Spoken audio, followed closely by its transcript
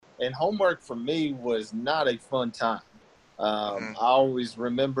And homework for me was not a fun time. Hmm. I always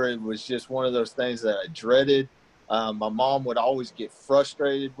remember it was just one of those things that I dreaded. My mom would always get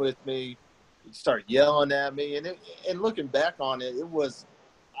frustrated with me, start yelling at me, and looking back on it, it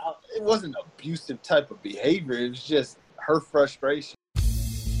wasn't abusive type of behavior. It was just her frustration.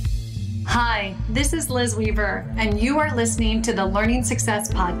 Hi, this is Liz Weaver, and you are listening to the Learning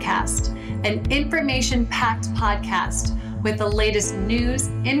Success Podcast, an information-packed podcast with the latest news,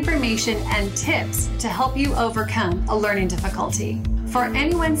 information, and tips to help you overcome a learning difficulty. For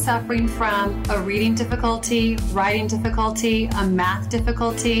anyone suffering from a reading difficulty, writing difficulty, a math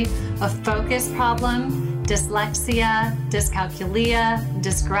difficulty, a focus problem, dyslexia, dyscalculia,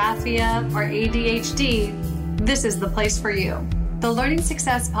 dysgraphia, or ADHD, this is the place for you. The Learning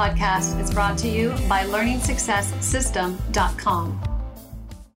Success Podcast is brought to you by LearningSuccessSystem.com.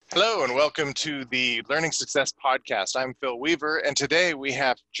 Hello and welcome to the Learning Success Podcast. I'm Phil Weaver, and today we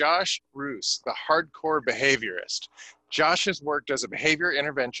have Josh Roos, the hardcore behaviorist. Josh has worked as a behavior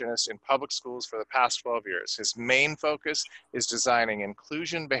interventionist in public schools for the past 12 years. His main focus is designing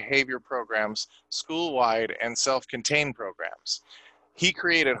inclusion behavior programs, school-wide and self-contained programs. He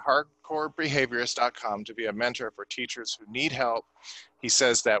created hardcorebehaviorist.com to be a mentor for teachers who need help. He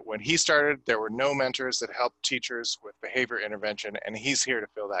says that when he started, there were no mentors that helped teachers with behavior intervention, and he's here to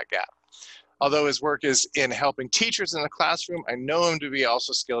fill that gap. Although his work is in helping teachers in the classroom, I know him to be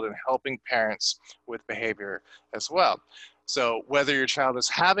also skilled in helping parents with behavior as well. So whether your child is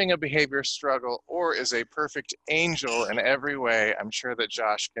having a behavior struggle or is a perfect angel in every way, I'm sure that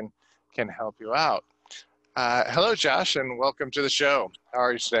Josh can help you out. Hello, Josh, and welcome to the show. How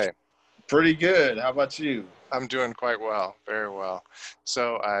are you today? Pretty good. How about you? I'm doing quite well, very well.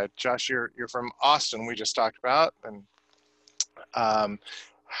 So, Josh, you're from Austin. We just talked about, and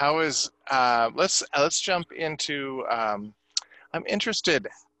how is? Let's jump into. I'm interested.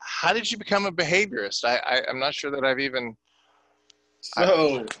 How did you become a behaviorist? I'm not sure that I've even.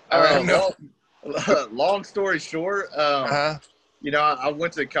 So, No. long story short, I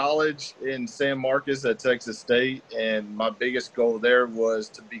went to college in San Marcos at Texas State, and my biggest goal there was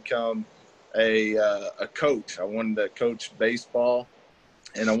to become a coach. I wanted to coach baseball,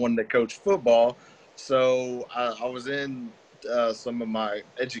 and I wanted to coach football. So I was in some of my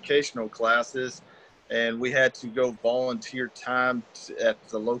educational classes, and we had to go volunteer time at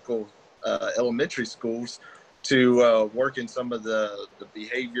the local elementary schools to work in some of the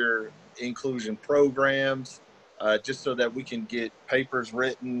behavior inclusion programs. Just so that we can get papers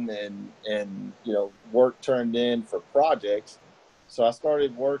written and work turned in for projects. So I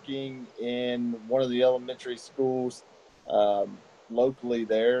started working in one of the elementary schools locally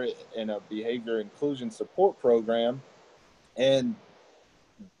there in a behavior inclusion support program, and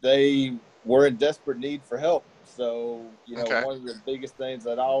they were in desperate need for help. So Okay. one of the biggest things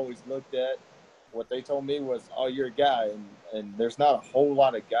that I always looked at, what they told me was, "Oh, you're a guy," and there's not a whole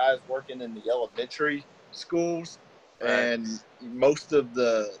lot of guys working in the elementary schools, Right. and most of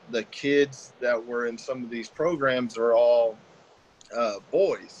the kids that were in some of these programs are all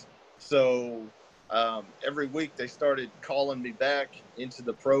boys. So every week they started calling me back into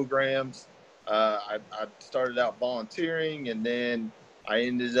the programs. I started out volunteering, and then I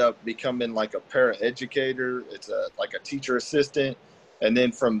ended up becoming like a paraeducator. It's like a teacher assistant, and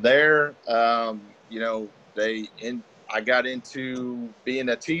then from there, I got into being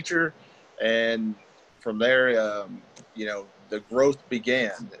a teacher, and from there, the growth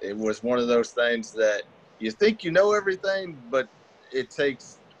began. It was one of those things that you think you know everything, but it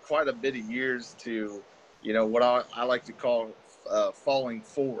takes quite a bit of years to, what I like to call falling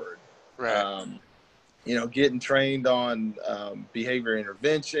forward. Right. Getting trained on behavior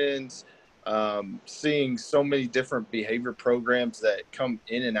interventions, seeing so many different behavior programs that come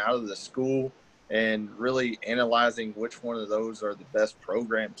in and out of the school, and really analyzing which one of those are the best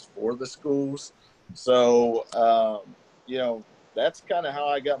programs for the schools. So, that's kind of how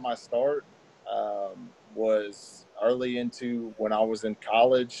I got my start. Was early into when I was in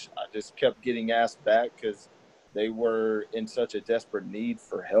college. I just kept getting asked back because they were in such a desperate need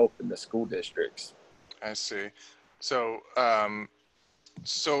for help in the school districts. I see. So,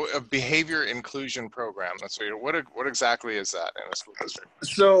 so a behavior inclusion program. That's what exactly is that in a school district?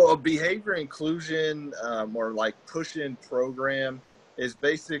 So a behavior inclusion or like push-in program is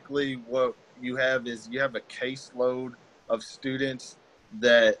basically what you have is you have a caseload of students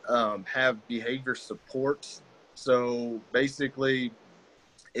that have behavior supports. So basically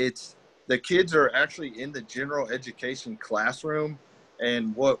it's the kids are actually in the general education classroom,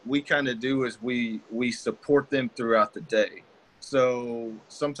 and what we kind of do is we support them throughout the day. So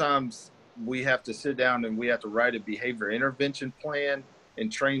sometimes we have to sit down and we have to write a behavior intervention plan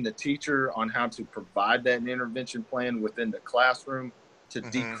and train the teacher on how to provide that intervention plan within the classroom to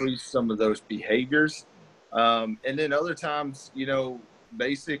decrease some of those behaviors. And then other times,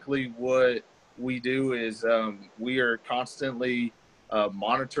 basically what we do is we are constantly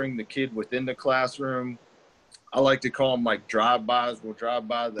monitoring the kid within the classroom. I like to call them like drive-bys. We'll drive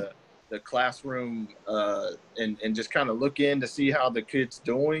by the classroom and just kind of look in to see how the kid's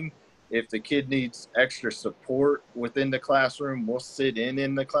doing. If the kid needs extra support within the classroom, we'll sit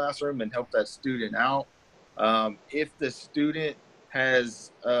in the classroom and help that student out. If the student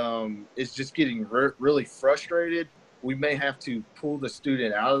is just getting really frustrated, we may have to pull the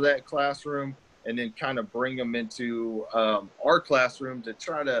student out of that classroom and then kind of bring them into our classroom to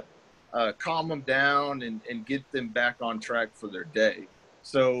try to calm them down and get them back on track for their day.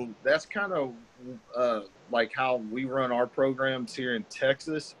 So that's kind of like how we run our programs here in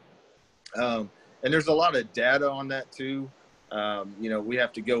Texas. And there's a lot of data on that too. We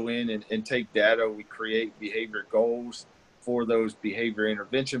have to go in and take data. We create behavior goals for those behavior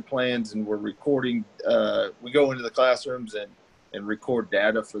intervention plans, and we're recording. We go into the classrooms and record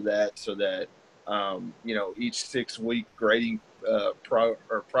data for that, so that each 6-week grading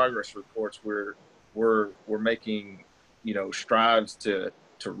progress reports, we're making strides to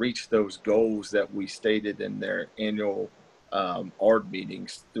reach those goals that we stated in their annual ARD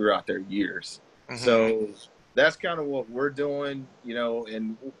meetings throughout their years. So that's kind of what we're doing,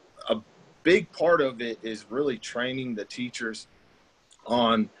 and a big part of it is really training the teachers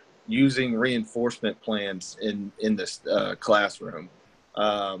on using reinforcement plans in this classroom.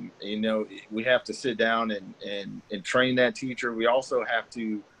 We have to sit down and train that teacher. We also have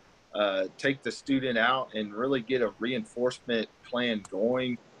to take the student out and really get a reinforcement plan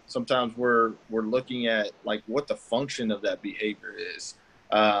going. Sometimes we're looking at like what the function of that behavior is.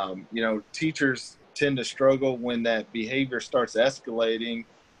 Teachers tend to struggle when that behavior starts escalating.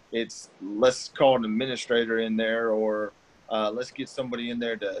 Let's call an administrator in there, or let's get somebody in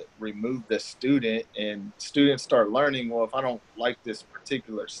there to remove the student, and students start learning, well, if I don't like this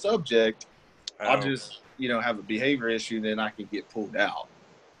particular subject, I'll just, have a behavior issue, then I can get pulled out.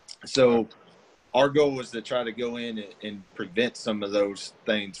 So our goal was to try to go in and prevent some of those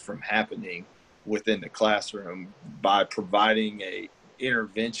things from happening within the classroom by providing a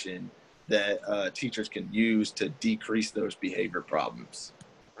intervention that teachers can use to decrease those behavior problems.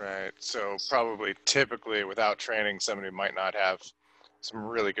 Right. So probably typically without training, somebody might not have some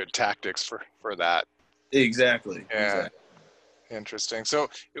really good tactics for that. Exactly. Yeah. Exactly. Interesting. So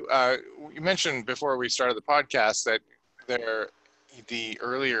you mentioned before we started the podcast that the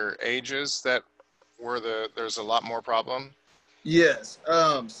earlier ages that there's a lot more problem. Yes.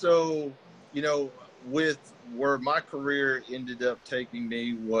 So, with where my career ended up taking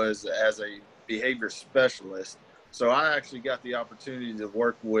me was as a behavior specialist. So I actually got the opportunity to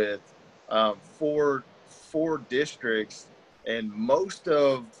work with four districts, and most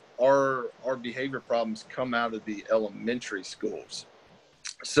of our behavior problems come out of the elementary schools.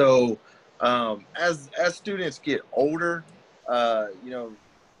 So as students get older,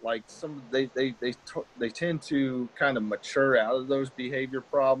 like they tend to kind of mature out of those behavior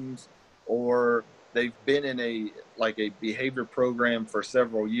problems, or they've been in a behavior program for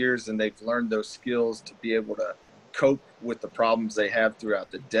several years and they've learned those skills to be able to cope with the problems they have throughout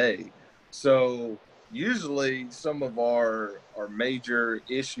the day. So usually some of our major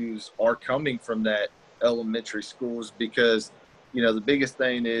issues are coming from that elementary schools, because the biggest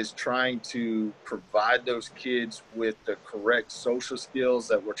thing is trying to provide those kids with the correct social skills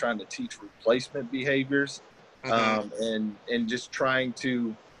that we're trying to teach replacement behaviors, and just trying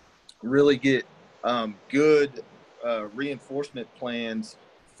to really get good reinforcement plans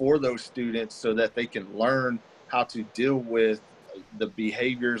for those students so that they can learn how to deal with the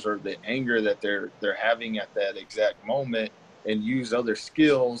behaviors or the anger that they're having at that exact moment, and use other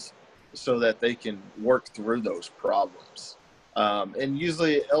skills so that they can work through those problems. And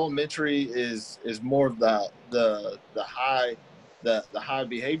usually elementary is more of the high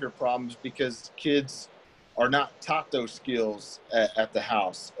behavior problems, because kids are not taught those skills at the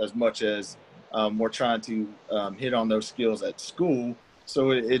house as much as we're trying to hit on those skills at school.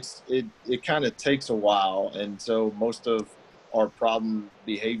 So it kind of takes a while, and so most of our problem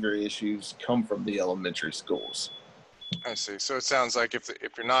behavior issues come from the elementary schools. I see. So it sounds like if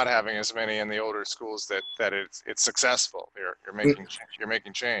you're not having as many in the older schools, that it's successful. You're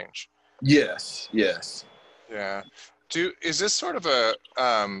making change. Yes. Yeah. Is this sort of a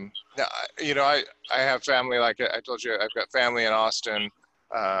I have family, like I told you, I've got family in Austin.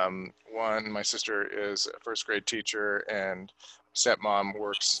 My sister is a first grade teacher, and stepmom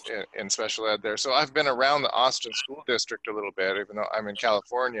works in special ed there. So I've been around the Austin school district a little bit, even though I'm in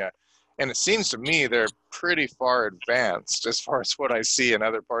California. And it seems to me they're pretty far advanced as far as what I see in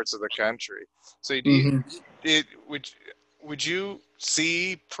other parts of the country. So would you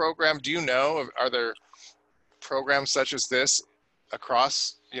see programs, do you know, are there programs such as this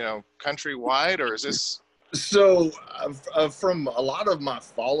across, countrywide, or is this? So from a lot of my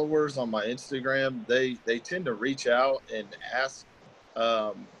followers on my Instagram, they tend to reach out and ask,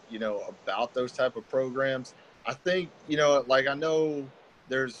 about those type of programs. I think, I know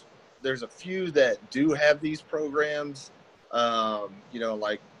there's a few that do have these programs.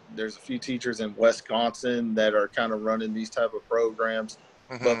 There's a few teachers in Wisconsin that are kind of running these type of programs.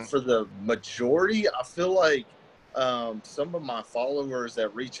 Mm-hmm. But for the majority, I feel like some of my followers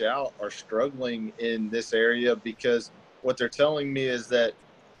that reach out are struggling in this area because what they're telling me is that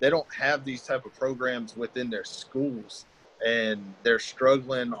they don't have these type of programs within their schools, and they're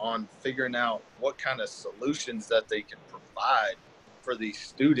struggling on figuring out what kind of solutions that they can provide for these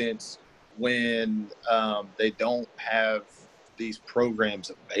students when they don't have these programs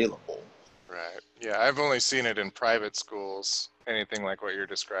available. Right. Yeah, I've only seen it in private schools, anything like what you're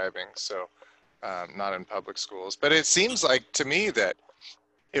describing. So not in public schools. But it seems like to me that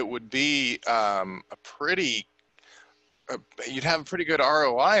it would be you'd have a pretty good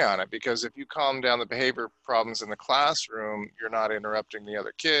ROI on it, because if you calm down the behavior problems in the classroom, you're not interrupting the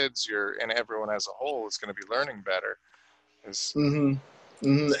other kids, and everyone as a whole is going to be learning better. Mm-hmm.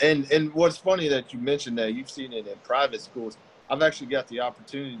 Mm-hmm. And what's funny that you mentioned that you've seen it in private schools. I've actually got the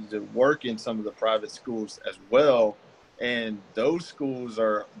opportunity to work in some of the private schools as well. And those schools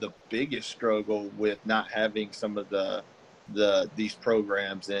are the biggest struggle with not having some of these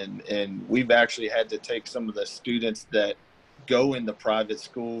programs. And we've actually had to take some of the students that go in the private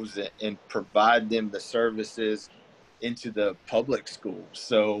schools and provide them the services into the public schools.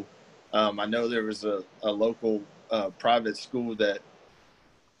 So I know there was a local private school that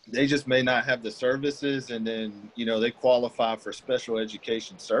they just may not have the services, and then, they qualify for special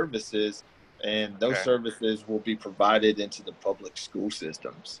education services, and those services will be provided into the public school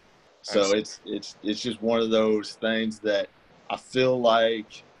systems. So it's just one of those things that I feel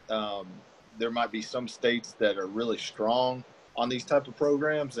like there might be some states that are really strong on these type of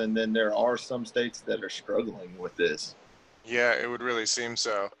programs, and then there are some states that are struggling with this. Yeah, it would really seem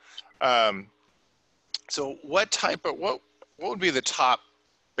so. So what would be the top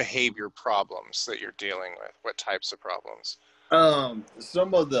behavior problems that you're dealing with? What types of problems?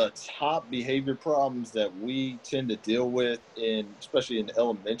 Some of the top behavior problems that we tend to deal with especially in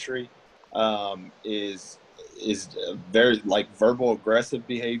elementary, is very verbal aggressive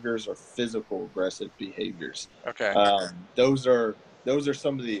behaviors or physical aggressive behaviors. Okay. Those are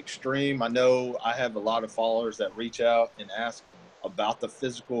some of the extreme. I know I have a lot of followers that reach out and ask about the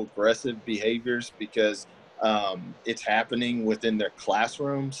physical aggressive behaviors because it's happening within their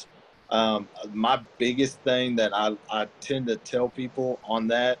classrooms. My biggest thing that I tend to tell people on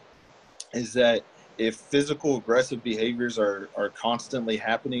that is that if physical aggressive behaviors are constantly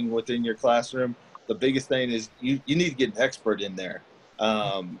happening within your classroom, the biggest thing is you need to get an expert in there.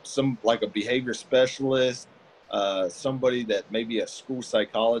 Some like a behavior specialist, somebody that maybe a school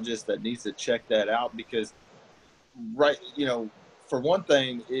psychologist that needs to check that out, because for one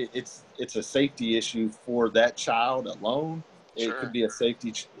thing, it's a safety issue for that child alone. Sure. It could be a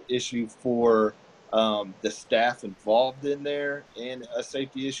safety issue for the staff involved in there, and a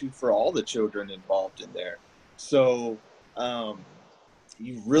safety issue for all the children involved in there. So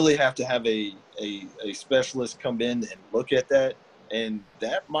you really have to have a specialist come in and look at that. And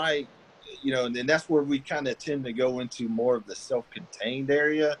that might, and that's where we kind of tend to go into more of the self-contained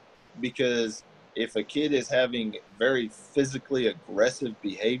area, because if a kid is having very physically aggressive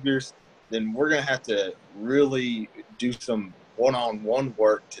behaviors, then we're going to have to really do some one-on-one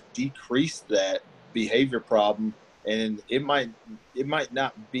work to decrease that behavior problem. And we might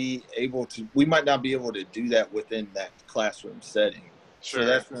not be able to do that within that classroom setting. Sure. So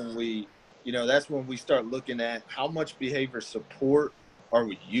that's when we start looking at how much behavior support are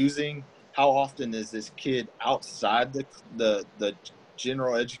we using? How often is this kid outside the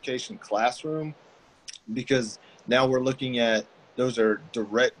general education classroom? Because now we're looking at those are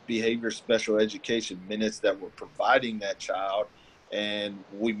direct behavior special education minutes that we're providing that child, and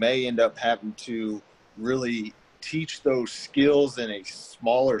we may end up having to really teach those skills in a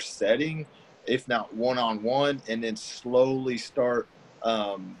smaller setting, if not one-on-one, and then slowly start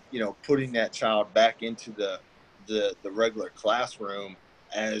putting that child back into the regular classroom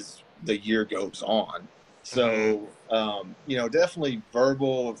as the year goes on. So, definitely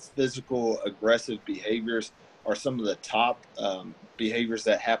verbal, physical, aggressive behaviors are some of the top behaviors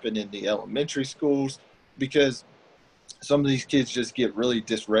that happen in the elementary schools, because some of these kids just get really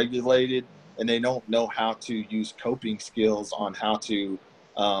dysregulated and they don't know how to use coping skills on how to,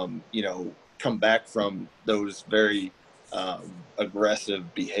 come back from those very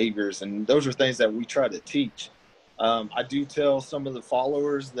aggressive behaviors. And those are things that we try to teach. I do tell some of the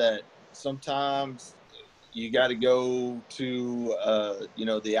followers that sometimes you got to go to,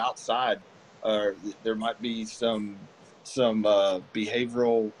 the outside, or there might be some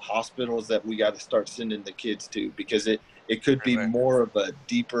behavioral hospitals that we got to start sending the kids to, because it could be more of a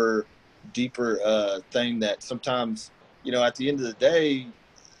deeper thing that sometimes, at the end of the day,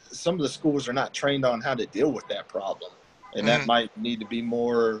 some of the schools are not trained on how to deal with that problem. And that might need to be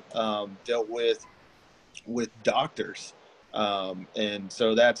more dealt with doctors. And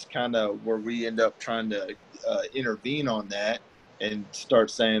so that's kind of where we end up trying to intervene on that and start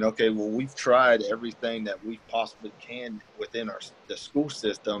saying, okay, well, we've tried everything that we possibly can within the school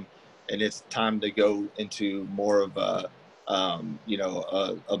system, and it's time to go into more of a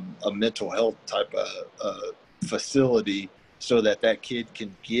mental health type of facility, so that kid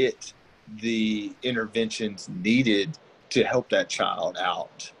can get the interventions needed to help that child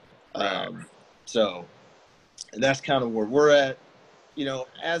out. Right. So that's kind of where we're at.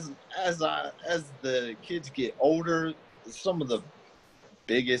 As the kids get older, some of the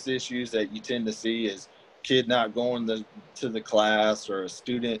biggest issues that you tend to see is kid not going to the class, or a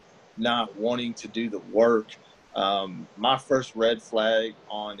student not wanting to do the work. My first red flag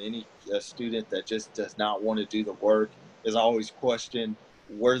on any student that just does not want to do the work is always question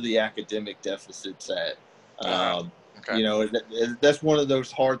where the academic deficit's at. Okay. That's one of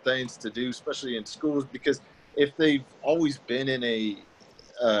those hard things to do, especially in schools, because if they've always been in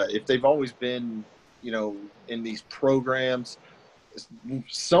these programs,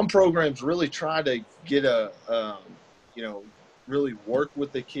 some programs really try to get really work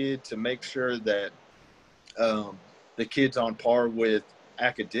with the kid to make sure that the kid's on par with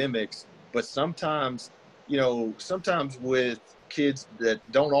academics. But sometimes with kids that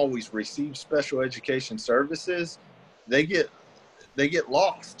don't always receive special education services, they get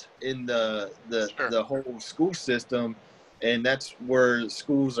lost in the whole school system. And that's where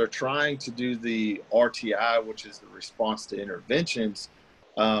schools are trying to do the RTI, which is the response to interventions,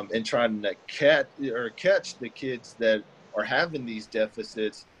 and trying to catch the kids that are having these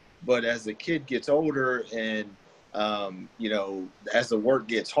deficits. But as the kid gets older and, as the work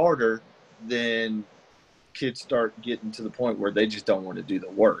gets harder, then kids start getting to the point where they just don't want to do the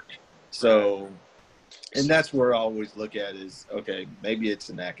work. So, and that's where I always look at is, okay, maybe it's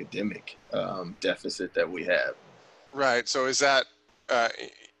an academic deficit that we have. Right. So is that,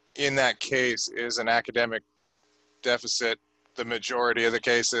 in that case, is an academic deficit the majority of the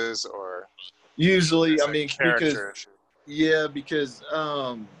cases, or usually, character issue? Because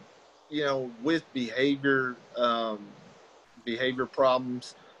with behavior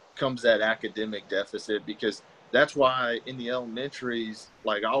problems comes that academic deficit, because that's why in the elementaries,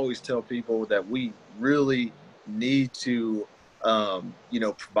 like I always tell people that we really need to,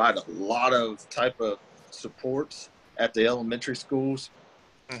 provide a lot of type of supports at the elementary schools.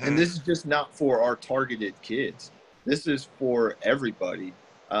 Mm-hmm. And this is just not for our targeted kids. This is for everybody.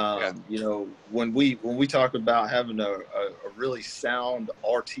 When we talk about having a really sound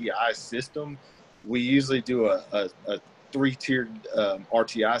RTI system, we usually do a 3-tiered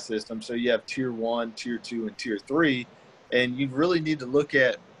RTI system. So you have tier 1, tier 2, and tier 3, and you really need to look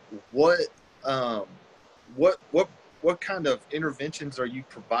at what kind of interventions are you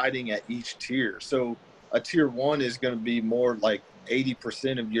providing at each tier. So a tier 1 is going to be more like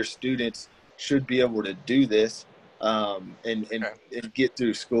 80% of your students should be able to do this and get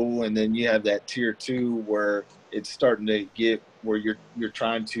through school. And then you have that tier 2 where it's starting to get where you're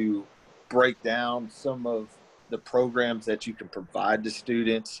trying to break down some of the programs that you can provide to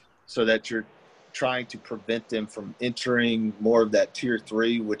students, so that you're trying to prevent them from entering more of that tier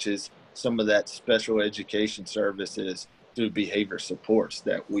 3, which is some of that special education services through behavior supports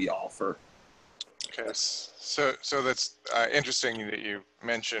that we offer. Okay, so that's interesting that you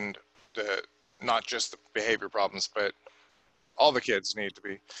mentioned not just the behavior problems, but all the kids need to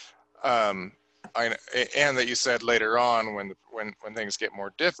be, and that you said later on when things get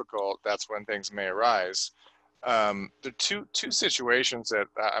more difficult, that's when things may arise. There are two situations that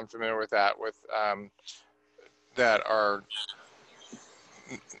I'm familiar with that are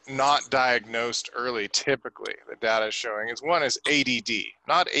not diagnosed early. Typically, the data is showing one is ADD,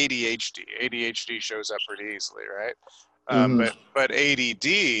 not ADHD. ADHD shows up pretty easily, right? But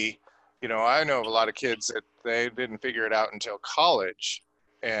ADD, I know of a lot of kids that they didn't figure it out until college,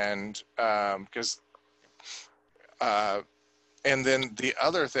 and because And then the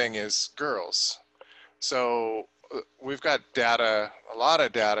other thing is girls. So we've got data, a lot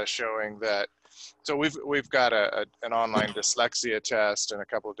of data showing that. So we've got an online dyslexia test and a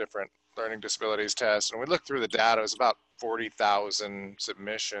couple of different learning disabilities tests, and we looked through the data. It was about 40,000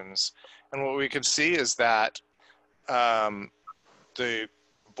 submissions, and what we could see is that the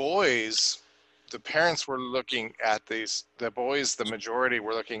boys, the parents were looking at these. The boys, the majority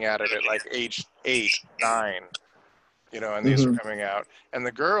were looking at it at like age 8, 9. And these are coming out. And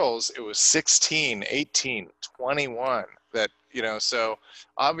the girls, it was 16, 18, 21 that, so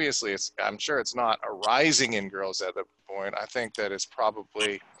obviously I'm sure it's not arising in girls at the point. I think that it's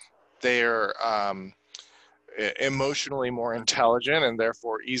probably they're emotionally more intelligent and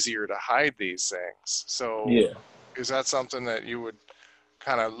therefore easier to hide these things. So is that something that you would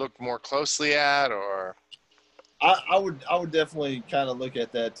kind of look more closely at, or? I would definitely kind of look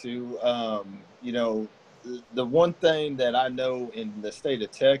at that too. The one thing that I know in the state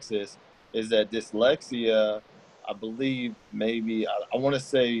of Texas is that dyslexia, I believe maybe, I want to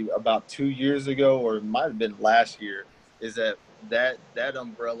say about 2 years ago, or it might have been last year, is that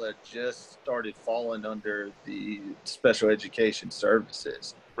umbrella just started falling under the special education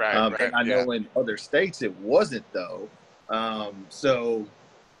services. Right. And I know in other states it wasn't though. So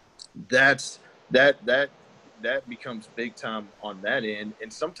that becomes big time on that end.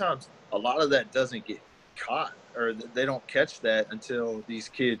 And sometimes a lot of that doesn't get caught, or they don't catch that until these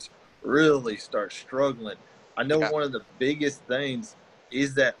kids really start struggling. I know one of the biggest things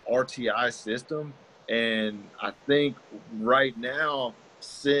is that RTI system. And I think right now,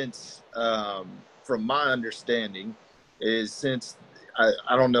 since, from my understanding, is since,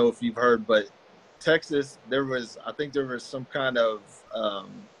 I don't know if you've heard, but Texas, I think there was some kind of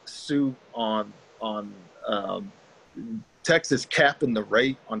suit on Texas capping the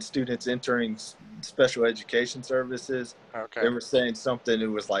rate on students entering special education services. Okay. They were saying something, it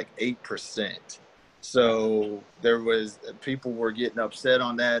was like 8%. So people were getting upset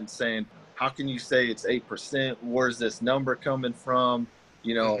on that and saying, how can you say it's 8%? Where's this number coming from?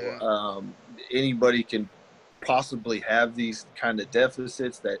 Anybody can possibly have these kind of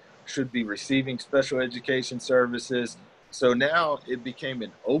deficits that should be receiving special education services. So now it became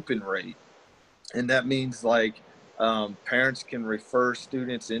an open rate. And that means parents can refer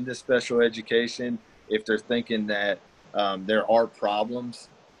students into special education if they're thinking that there are problems.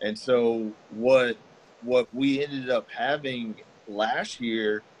 And so what we ended up having last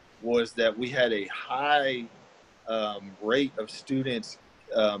year was that we had a high rate of students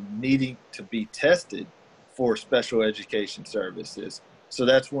needing to be tested for special education services. So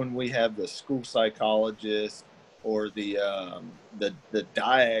that's when we have the school psychologists or the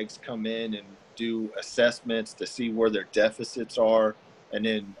DIAGs come in and do assessments to see where their deficits are. And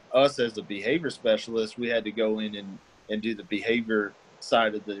then us as a behavior specialist, we had to go in and do the behavior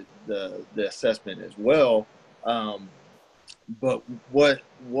side of the assessment as well. But what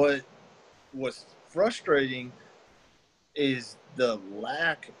was frustrating is the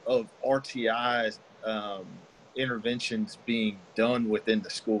lack of RTI interventions being done within the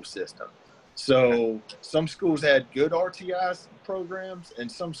school system. So some schools had good RTI programs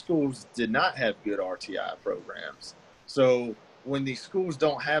and some schools did not have good RTI programs. So when these schools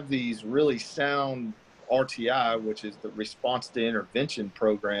don't have these really sound RTI, which is the response to intervention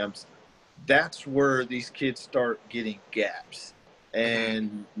programs, that's where these kids start getting gaps.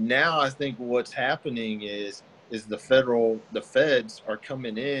 And now I think what's happening is the feds are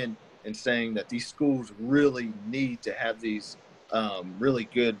coming in and saying that these schools really need to have these really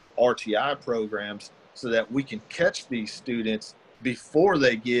good RTI programs so that we can catch these students before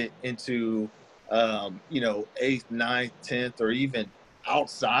they get into 8th, 9th, 10th, or even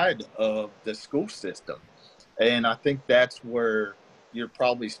outside of the school system. And I think that's where you're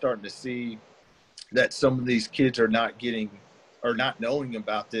probably starting to see that some of these kids are not knowing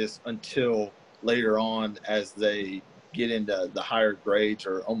about this until later on as they get into the higher grades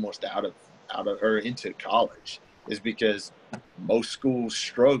or almost out of or into college, is because most schools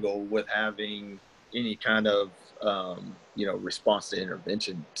struggle with having any kind of response to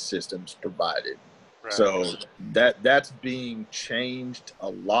intervention systems provided. Right. So that's being changed a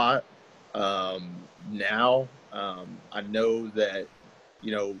lot now. I know that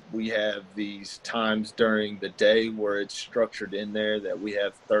we have these times during the day where it's structured in there that we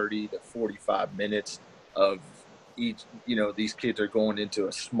have 30 to 45 minutes of each, these kids are going into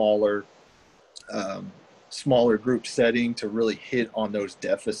a smaller group setting to really hit on those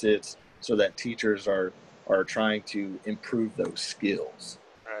deficits so that teachers are trying to improve those skills.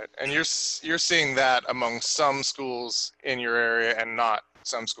 Right. And you're seeing that among some schools in your area and not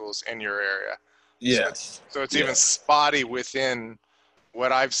some schools in your area. Yes. So it's even spotty within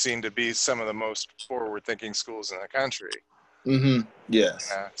what I've seen to be some of the most forward-thinking schools in the country. Mm-hmm.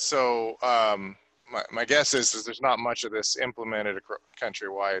 Yes. So my guess is there's not much of this implemented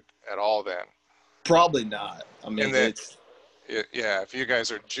countrywide at all then. Probably not. I mean, if you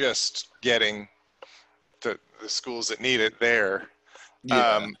guys are just getting the schools that need it there,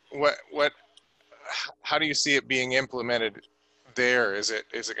 how do you see it being implemented there? Is it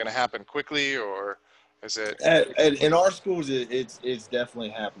going to happen quickly, or is it? In our schools, it's definitely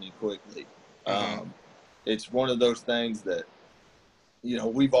happening quickly. Mm-hmm. It's one of those things that,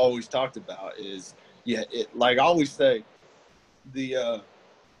 we've always talked about is, like I always say, the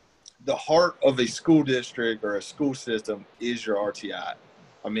heart of a school district or a school system is your RTI.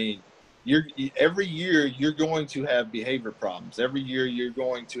 I mean, every year you're going to have behavior problems. Every year you're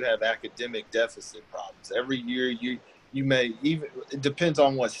going to have academic deficit problems. Every year you may, even, it depends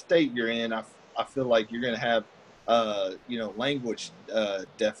on what state you're in. I feel like you're going to have language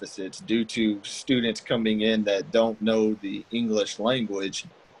deficits due to students coming in that don't know the English language.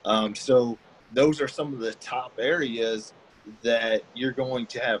 So those are some of the top areas that you're going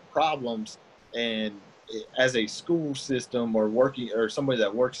to have problems. And as a school system or somebody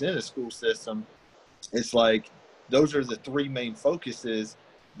that works in a school system, it's like those are the three main focuses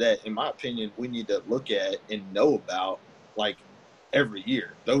that, in my opinion, we need to look at and know about, like, every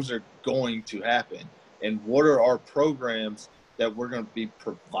year. Those are going to happen. And what are our programs that we're going to be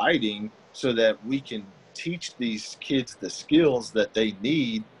providing so that we can teach these kids the skills that they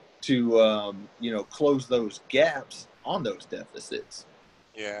need to, close those gaps on those deficits?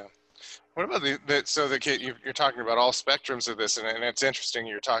 Yeah. What about the kid, you're talking about all spectrums of this, and it's interesting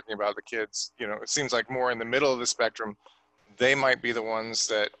you're talking about the kids, it seems like more in the middle of the spectrum, they might be the ones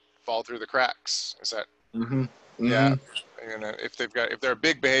that fall through the cracks. Is that? Mm-hmm. Yeah. If they're a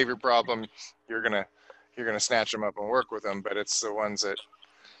big behavior problem, you're gonna snatch them up and work with them, but it's the ones that.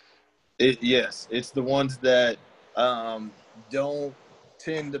 It's the ones that don't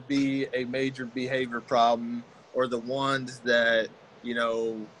tend to be a major behavior problem, or the ones that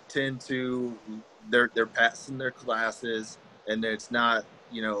tend to they're passing their classes, and it's not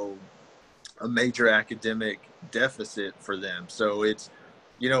a major academic deficit for them. So it's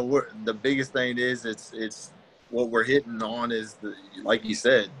the biggest thing is it's what we're hitting on is like you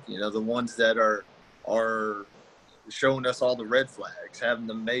said, the ones that are showing us all the red flags, having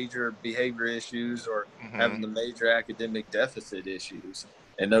the major behavior issues or having the major academic deficit issues.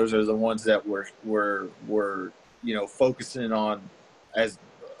 And those are the ones that we're focusing on as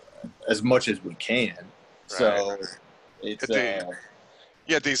much as we can. Right. So it's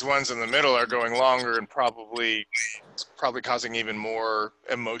yet these ones in the middle are going longer and probably causing even more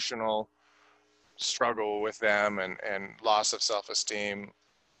emotional struggle with them and loss of self-esteem,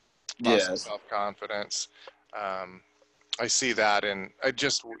 loss of self-confidence. I see that, and I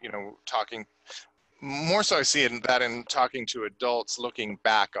just talking more so. I see that in talking to adults, looking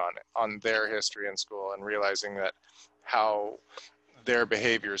back on their history in school and realizing that how their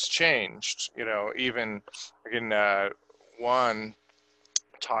behaviors changed. Even in one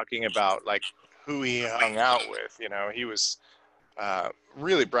talking about like who he hung out with. He was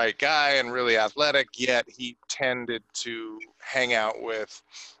really bright guy and really athletic, yet he tended to hang out with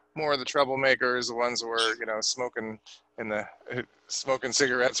more of the troublemakers, the ones who were smoking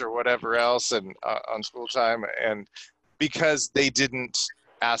cigarettes or whatever else, and on school time. And because they didn't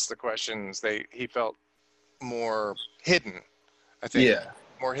ask the questions, he felt more hidden. I think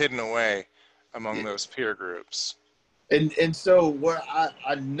more hidden away among those peer groups. And so what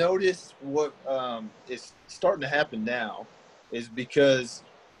I noticed what is starting to happen now is because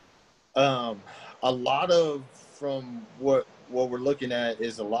a lot of, from what we're looking at,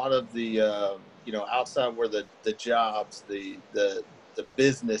 is a lot of the outside where the jobs, the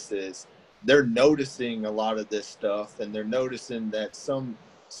businesses, they're noticing a lot of this stuff, and they're noticing that some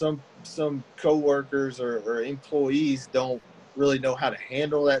coworkers or employees don't really know how to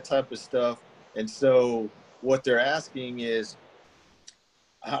handle that type of stuff. And so what they're asking is,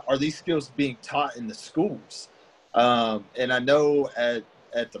 are these skills being taught in the schools? And I know at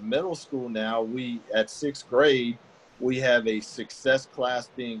the middle school now, at 6th grade, we have a success class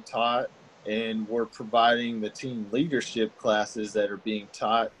being taught, and we're providing the team leadership classes that are being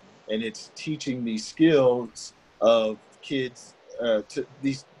taught, and it's teaching these skills of kids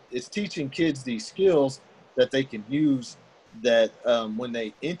it's teaching kids these skills that they can use that when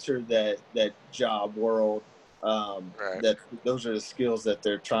they enter that job world, right. that those are the skills that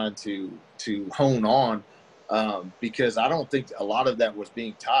they're trying to hone on, because I don't think a lot of that was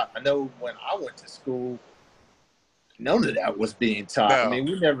being taught. I know when I went to school, none of that was being taught. No. I mean,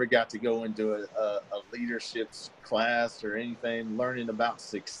 we never got to go into a leadership class or anything, learning about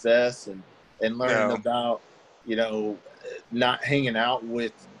success and learning about, you know, not hanging out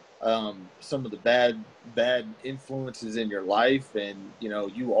with some of the bad influences in your life, and you know,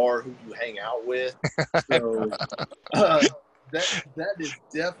 you are who you hang out with. So that is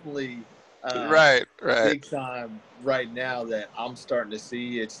definitely right. big time right now that I'm starting to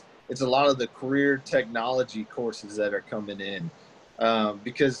see. It's a lot of the career technology courses that are coming in,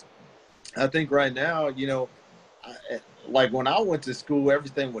 because I think right now, you know, like when I went to school,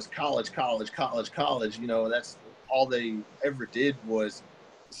 everything was college. You know, that's all they ever did was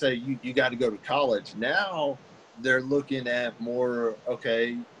say you got to go to college. Now they're looking at more,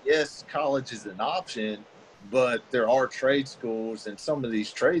 okay, yes, college is an option, but there are trade schools, and some of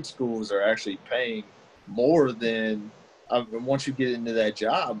these trade schools are actually paying more than once you get into that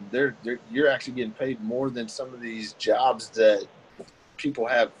job, you're actually getting paid more than some of these jobs that people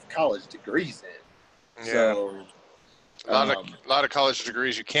have college degrees in. Yeah. So a lot of college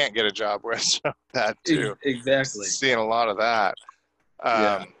degrees you can't get a job with. So that too. Exactly. Seeing a lot of that.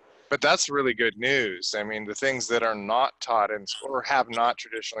 Yeah. But that's really good news. I mean, the things that are not taught in school or have not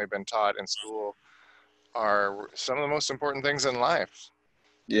traditionally been taught in school are some of the most important things in life.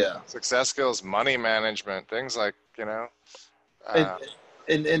 Yeah. Success skills, money management, things like, you know.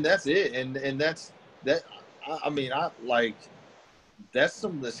 And that's it. And that's that. I mean, I like that's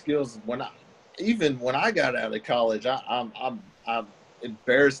some of the skills even when I got out of college. I'm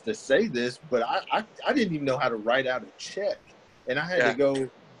embarrassed to say this, but I didn't even know how to write out a check, and I had to go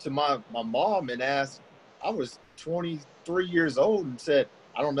to my mom and ask. I was 23 years old and said,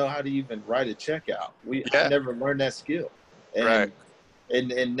 I don't know how to even write a check out. I never learned that skill. And,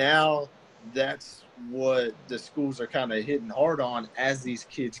 and now that's what the schools are kind of hitting hard on as these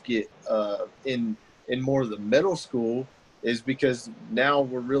kids get in more of the middle school, is because now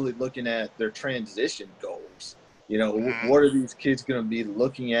we're really looking at their transition goals. You know, what are these kids going to be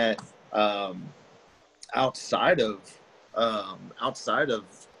looking at outside of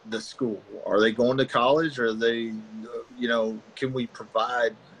the school? Are they going to college? Or are they, you know, can we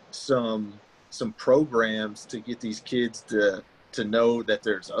provide some programs to get these kids to know that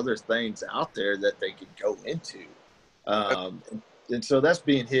there's other things out there that they can go into? And so that's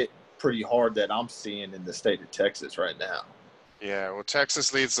being hit pretty hard that I'm seeing in the state of Texas right now. Yeah, well,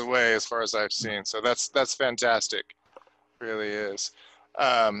 Texas leads the way as far as I've seen. So that's fantastic. It really is.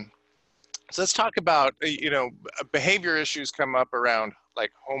 So let's talk about, you know, behavior issues come up around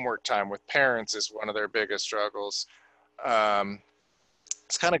like homework time with parents is one of their biggest struggles.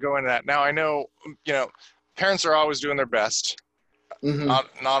 Let's kind of go into that. Now, I know, you know, parents are always doing their best. Not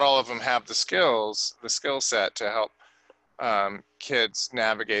all of them have the skill set to help kids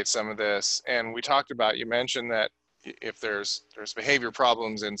navigate some of this. And we talked about, you mentioned that if there's behavior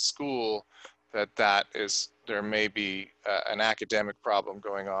problems in school, there may be an academic problem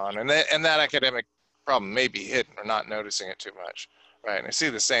going on, and that academic problem may be hidden or not noticing it too much, right? And I see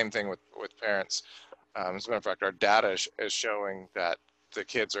the same thing with parents. As a matter of fact, our data is showing that the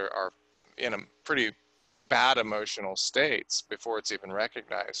kids are in a pretty bad emotional states before it's even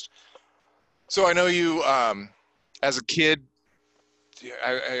recognized. So I know you, as a kid,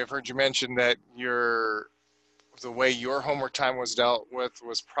 I've heard you mention that the way your homework time was dealt with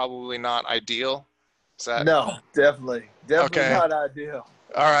was probably not ideal. Is that? No, definitely Okay. Not ideal.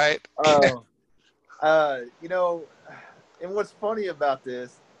 All right. You know, and what's funny about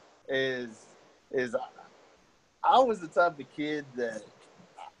this is I was the type of kid that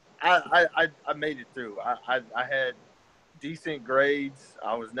I made it through. I had decent grades.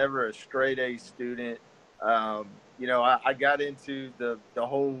 I was never a straight A student. You know, I got into the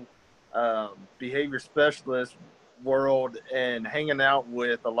whole behavior specialist world and hanging out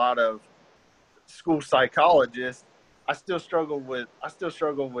with a lot of school psychologists. I still struggle with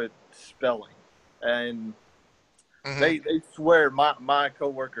spelling, and they swear, my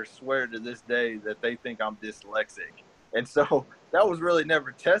coworkers swear to this day that they think I'm dyslexic, and so that was really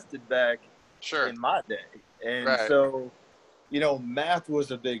never tested back in my day. And so, you know, math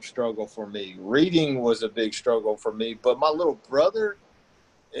was a big struggle for me. Reading was a big struggle for me. But my little brother,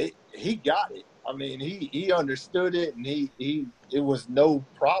 he got it. I mean, he understood it, and it was no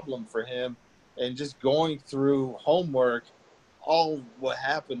problem for him. And just going through homework, all what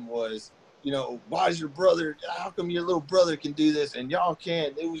happened was, you know, why is your brother, how come your little brother can do this and y'all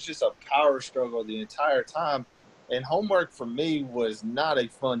can't? It was just a power struggle the entire time. And homework for me was not a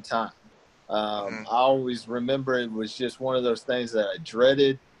fun time. I always remember it was just one of those things that I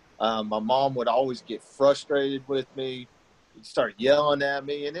dreaded. My mom would always get frustrated with me, start yelling at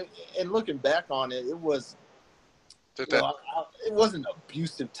me. And looking back on it, it was It wasn't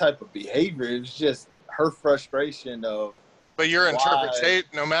abusive type of behavior. It was just her frustration of. But your interpretation,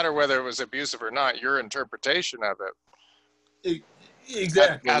 no matter whether it was abusive or not, your interpretation of it.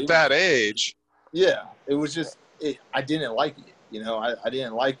 Exactly. At that age. Yeah, it was just I didn't like it. I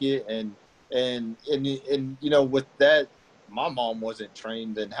didn't like it, and with that, my mom wasn't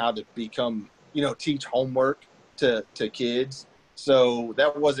trained in how to teach homework to kids, so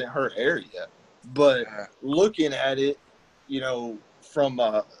that wasn't her area. But looking at it,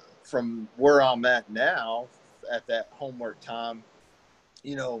 from where I'm at now, at that homework time,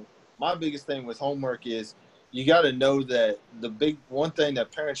 my biggest thing with homework is you got to know that one thing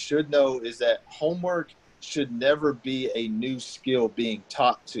that parents should know is that homework should never be a new skill being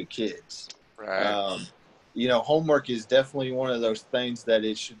taught to kids. Right. Homework is definitely one of those things that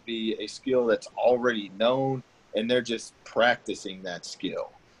it should be a skill that's already known, and they're just practicing that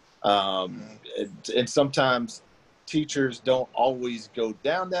skill. And sometimes teachers don't always go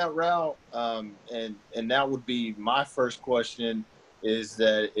down that route. And that would be my first question, is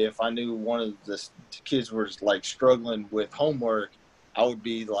that if I knew one of the kids was like struggling with homework, I would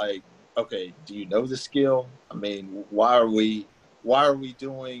be like, okay, do you know the skill? I mean, why are we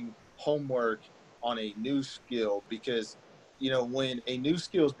doing homework on a new skill? Because, when a new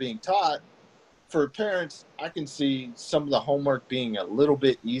skill is being taught, for parents, I can see some of the homework being a little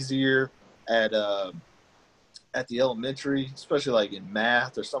bit easier at the elementary, especially like in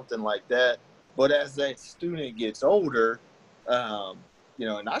math or something like that. But as that student gets older,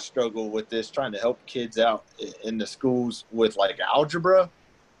 and I struggle with this, trying to help kids out in the schools with like algebra.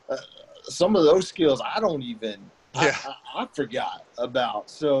 Some of those skills I don't even, I forgot about.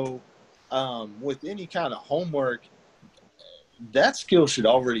 So with any kind of homework, that skill should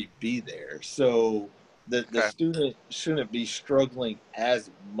already be there. So the student shouldn't be struggling as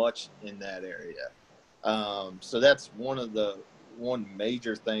much in that area. So that's one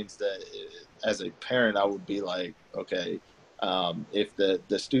major things that as a parent, I would be like, okay, if the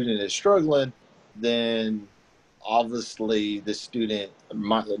student is struggling, then obviously the student,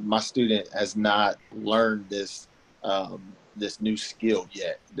 my student has not learned this new skill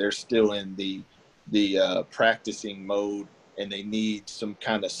yet. They're still in the practicing mode, and they need some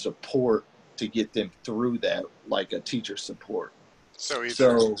kind of support to get them through that, like a teacher support. So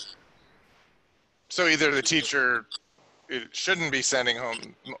either the teacher shouldn't be sending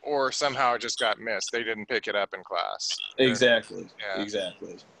home, or somehow it just got missed. They didn't pick it up in class. Exactly.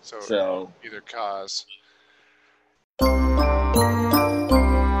 Exactly. So either cause.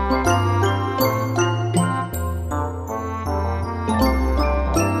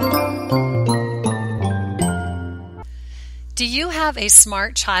 Do you have a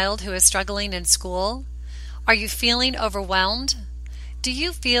smart child who is struggling in school? Are you feeling overwhelmed? Do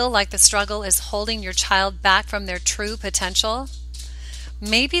you feel like the struggle is holding your child back from their true potential?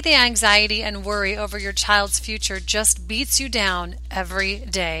 Maybe the anxiety and worry over your child's future just beats you down every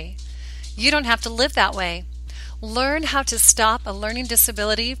day. You don't have to live that way. Learn how to stop a learning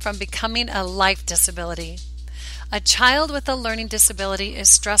disability from becoming a life disability. A child with a learning disability is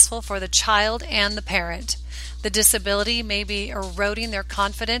stressful for the child and the parent. The disability may be eroding their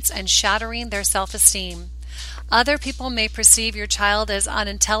confidence and shattering their self-esteem. Other people may perceive your child as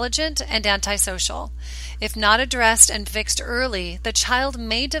unintelligent and antisocial. If not addressed and fixed early, the child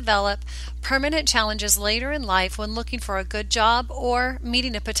may develop permanent challenges later in life when looking for a good job or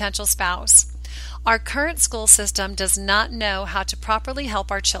meeting a potential spouse. Our current school system does not know how to properly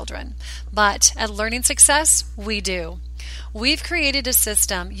help our children, but at Learning Success, we do. We've created a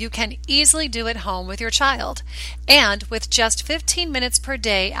system you can easily do at home with your child. And with just 15 minutes per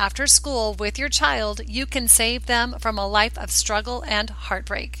day after school with your child, you can save them from a life of struggle and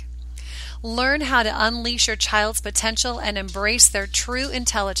heartbreak. Learn how to unleash your child's potential and embrace their true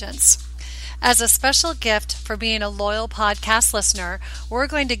intelligence. As a special gift for being a loyal podcast listener, we're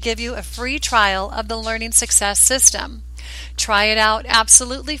going to give you a free trial of the Learning Success system. Try it out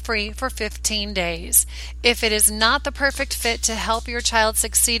absolutely free for 15 days. If it is not the perfect fit to help your child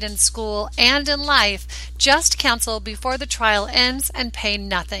succeed in school and in life, just cancel before the trial ends and pay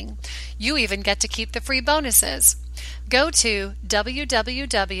nothing. You even get to keep the free bonuses. Go to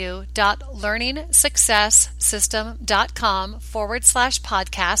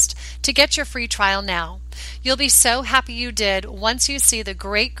www.learningsuccesssystem.com/podcast to get your free trial now. You'll be so happy you did once you see the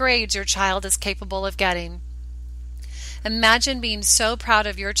great grades your child is capable of getting. Imagine being so proud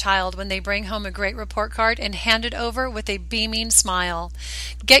of your child when they bring home a great report card and hand it over with a beaming smile.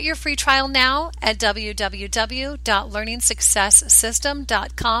 Get your free trial now at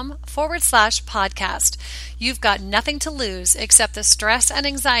www.learningsuccesssystem.com/podcast. You've got nothing to lose except the stress and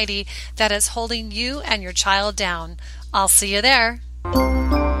anxiety that is holding you and your child down. I'll see you there.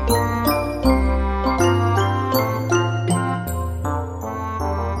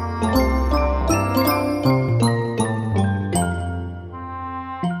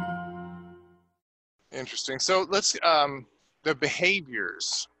 Interesting. So let's the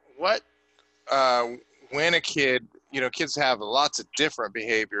behaviors. What when a kid, kids have lots of different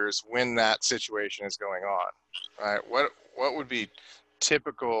behaviors when that situation is going on, right? What would be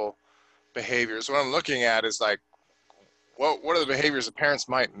typical behaviors? What I'm looking at is like, what are the behaviors that parents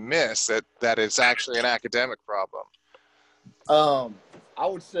might miss that is actually an academic problem? I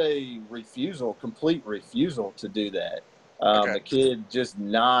would say complete refusal to do that. Okay. The kid just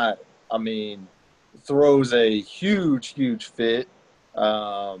throws a huge fit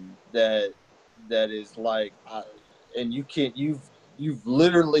that is like, and you've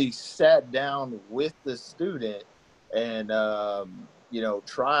literally sat down with the student and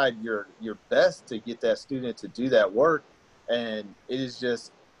tried your best to get that student to do that work, and it is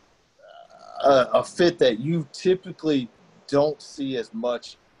just a fit that you typically don't see as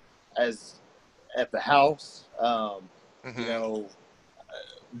much as at the house.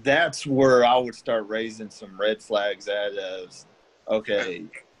 That's where I would start raising some red flags as, okay.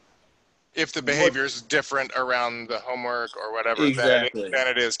 If the behavior is different around the homework or whatever, exactly. then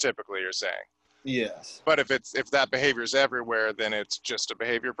it is typically, you're saying. Yes. But if that behavior is everywhere, then it's just a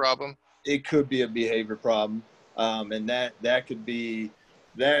behavior problem? It could be a behavior problem. And that could be,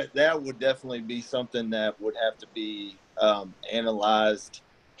 that would definitely be something that would have to be analyzed.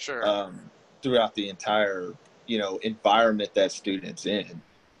 Sure. Throughout the entire, environment that student's in.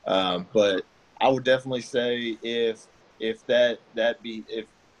 But I would definitely say if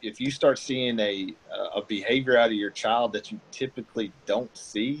you start seeing a behavior out of your child that you typically don't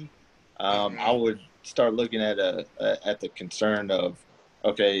see, I would start looking at the concern of,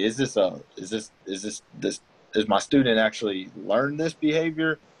 okay, is my student actually learn this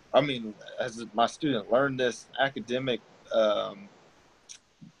behavior? Has my student learned this academic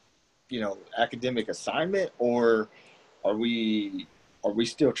assignment, or are we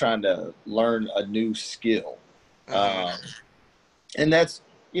still trying to learn a new skill? And that's,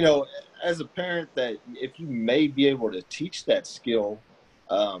 as a parent, that if you may be able to teach that skill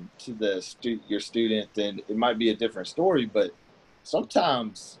to your student, then it might be a different story. But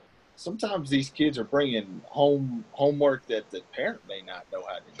sometimes these kids are bringing home homework that the parent may not know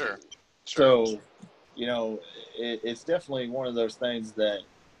how to do. Sure. So, it's definitely one of those things that,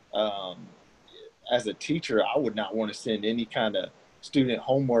 as a teacher, I would not want to send any kind of student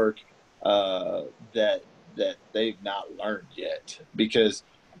homework that they've not learned yet, because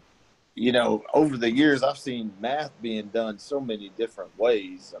over the years I've seen math being done so many different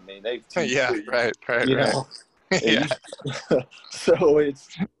ways. They've right. Yeah. So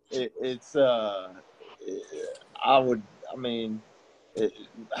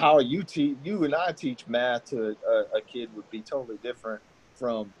how you and I teach math to a kid would be totally different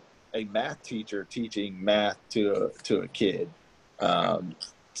from a math teacher teaching math to a kid. But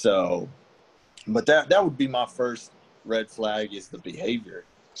that would be my first red flag, is the behavior.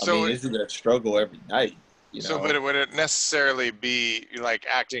 Is it a struggle every night? So would it necessarily be like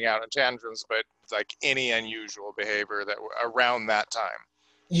acting out in tantrums, but like any unusual behavior that around that time?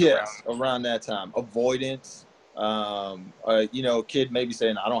 Yes, around that time. Avoidance. Kid maybe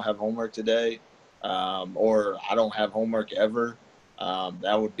saying, I don't have homework today, or I don't have homework ever.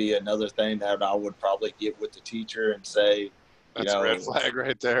 That would be another thing that I would probably get with the teacher and say, that's a red flag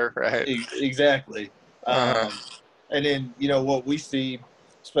right there, right? Exactly. And then, what we see,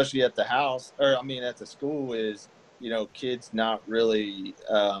 especially at the house, or at the school, is, kids not really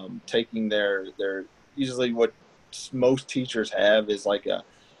taking their usually what most teachers have is like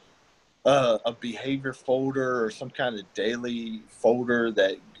a behavior folder or some kind of daily folder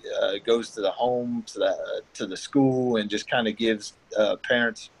that goes to the home, to the school, and just kind of gives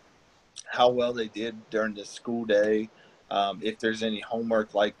parents how well they did during the school day, if there's any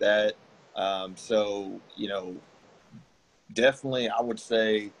homework like that. So definitely I would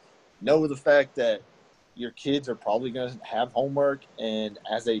say know the fact that your kids are probably going to have homework, and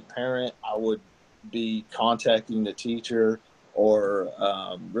as a parent I would be contacting the teacher, or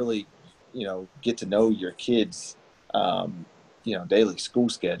really get to know your kids daily school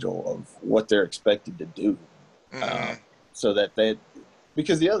schedule of what they're expected to do. So that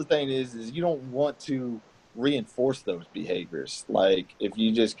because the other thing is you don't want to reinforce those behaviors. Like if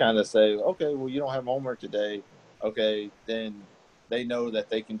you just kind of say, okay, well, you don't have homework today. Okay, then they know that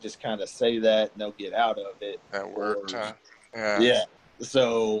they can just kind of say that and they'll get out of it. That worked, huh? Yeah. Yeah.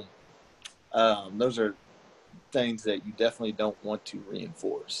 So those are things that you definitely don't want to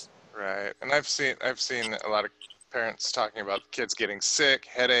reinforce. Right. And I've seen a lot of parents talking about kids getting sick,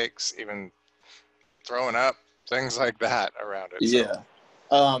 headaches, even throwing up, things like that around it. Yeah.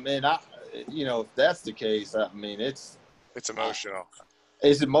 And if that's the case, I mean, it's emotional.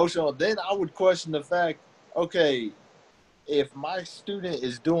 It's emotional. Then I would question the fact, okay, if my student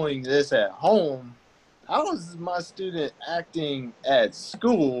is doing this at home, how is my student acting at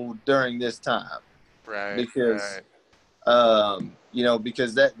school during this time? Right. Because,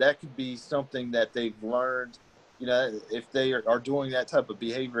 because that could be something that they've learned, if they are doing that type of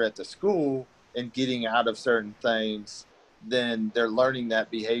behavior at the school and getting out of certain things, then they're learning that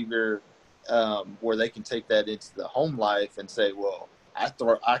behavior where they can take that into the home life and say, well,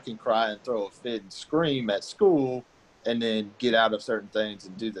 I can cry and throw a fit and scream at school and then get out of certain things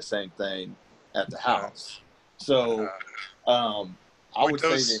and do the same thing at the house. So I would say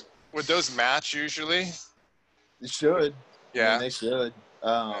that. Would those match usually? They should. Yeah. I mean, they should.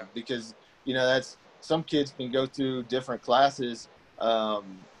 Because, that's some kids can go through different classes,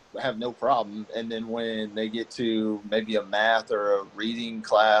 have no problem. And then when they get to maybe a math or a reading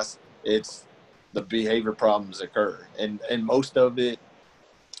class, it's the behavior problems occur. And most of it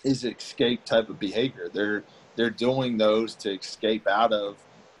is escape type of behavior. They're doing those to escape out of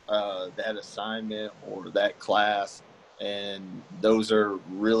that assignment or that class. And those are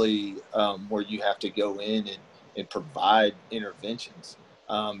really where you have to go in and provide interventions.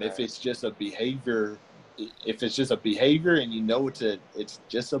 If it's just a behavior, and it's just a behavior and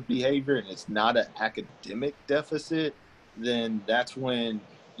it's not an academic deficit, then that's when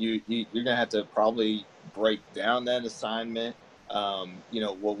you're going to have to probably break down that assignment.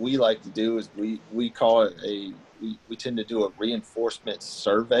 What we like to do is we call it we tend to do a reinforcement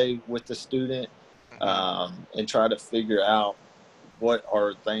survey with the student. And try to figure out what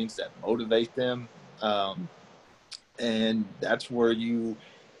are things that motivate them. And that's where you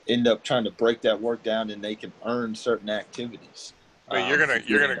end up trying to break that work down and they can earn certain activities. But you're gonna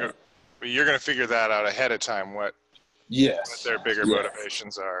figure that out ahead of time, what their bigger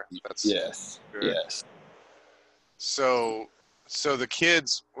motivations are. That's yes. Good. Yes. So the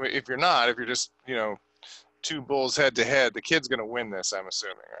kids, if you're just, two bulls head to head, the kid's going to win this, I'm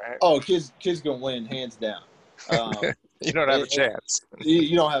assuming, right? Oh, kids going to win hands down. You don't have a chance.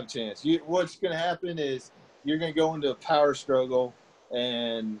 You don't have a chance. What's going to happen is you're going to go into a power struggle.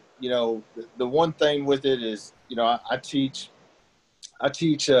 And, the one thing with it is, I teach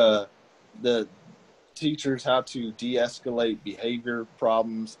the teachers how to de-escalate behavior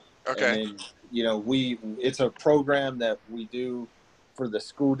problems. Okay. And, it's a program that we do for the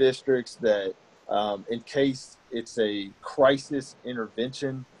school districts that, in case it's a crisis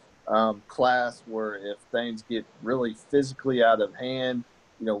intervention class where if things get really physically out of hand,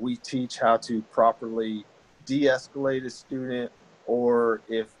 we teach how to properly de-escalate a student, or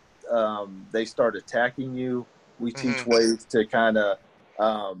if they start attacking you, we teach ways to kind of,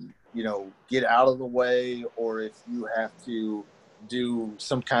 get out of the way, or if you have to do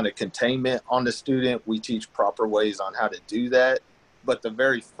some kind of containment on the student, we teach proper ways on how to do that. But the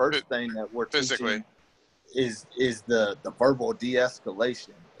very first thing that we're teaching is the verbal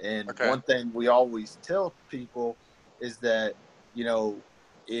de-escalation. And one thing we always tell people is that,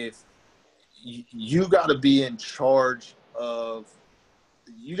 if you got to be in charge of,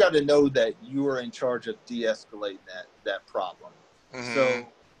 you got to know that you are in charge of de-escalating that problem. So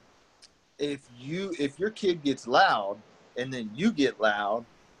if your kid gets loud and then you get loud,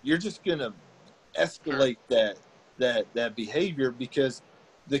 you're just going to escalate that behavior, because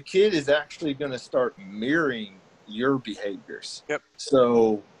the kid is actually going to start mirroring your behaviors. Yep.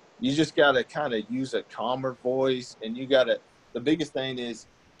 So you just got to kind of use a calmer voice, and the biggest thing is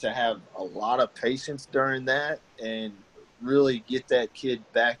to have a lot of patience during that and really get that kid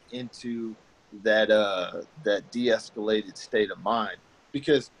back into that de-escalated state of mind.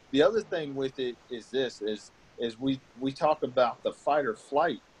 Because the other thing with it is we talk about the fight or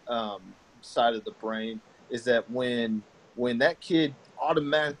flight side of the brain, is that when that kid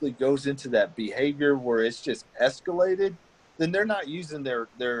automatically goes into that behavior where it's just escalated, then they're not using their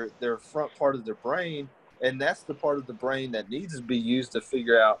front part of their brain, and that's the part of the brain that needs to be used to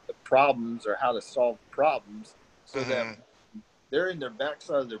figure out the problems or how to solve problems, so that they're in their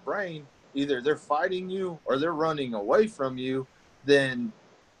backside of their brain, either they're fighting you or they're running away from you. Then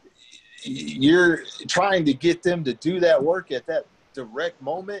you're trying to get them to do that work at that direct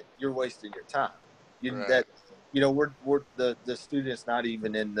moment, you're wasting your time. right. That, we're the student's not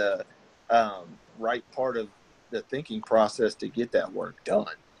even in the right part of the thinking process to get that work done.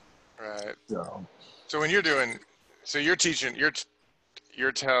 Right. So when you're teaching,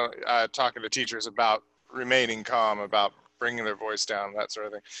 you're talking to teachers about remaining calm, about bringing their voice down, that sort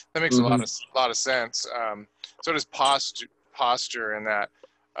of thing. That makes a lot of sense. So does posture in that.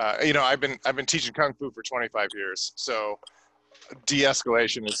 I've been teaching Kung Fu for 25 years, so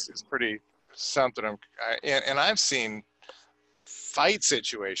de-escalation is pretty something. And I've seen fight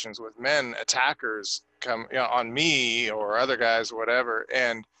situations with men attackers come on me or other guys or whatever,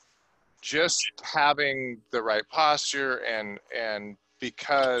 and just having the right posture and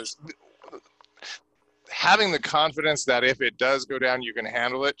because having the confidence that if it does go down, you can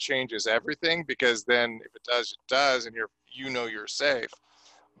handle it, changes everything, because then if it does, and you're safe.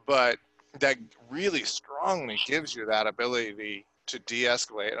 But that really strongly gives you that ability to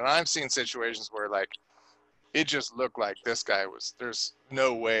de-escalate. And I've seen situations where like it just looked like this guy there's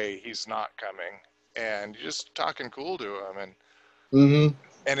no way he's not coming, and you're just talking cool to him,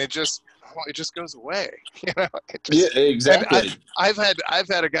 and it just goes away. Yeah, exactly. I've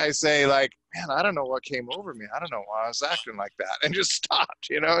had a guy say like, man, I don't know what came over me. I don't know why I was acting like that, and just stopped,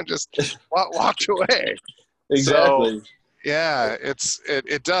 and just walked away. Exactly. So, yeah,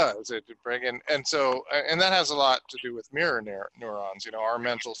 it does. It bring in, and that has a lot to do with mirror neurons, our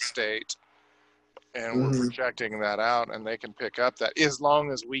mental state, and we're projecting that out, and they can pick up that as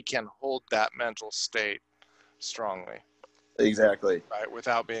long as we can hold that mental state strongly. Exactly. Right,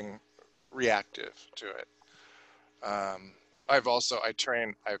 without being reactive to it. I've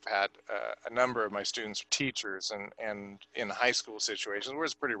had a number of my students teachers, and in high school situations where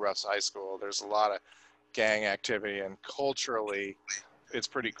it's pretty rough high school, there's a lot of gang activity, and culturally it's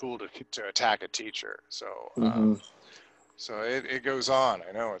pretty cool to attack a teacher. So so it goes on.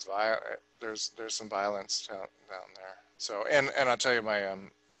 I know there's some violence down there. So and I'll tell you, my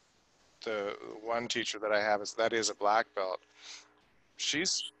the one teacher that I have is a black belt. She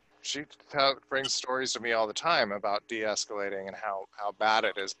brings stories to me all the time about de-escalating and how bad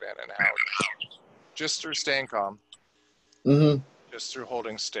it has been, and how just through staying calm, just through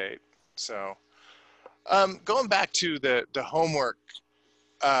holding state. So going back to the homework,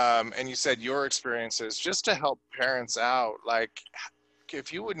 and you said your experiences, just to help parents out, like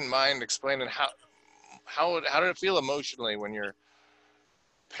if you wouldn't mind explaining how did it feel emotionally when your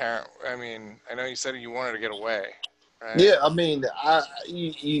parent, I mean, I know you said you wanted to get away. Right. Yeah, I mean,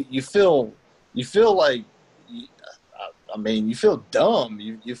 you feel like, you feel dumb.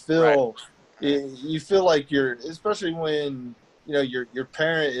 You feel you feel like you're, especially when your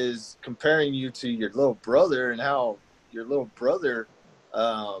parent is comparing you to your little brother, and how your little brother,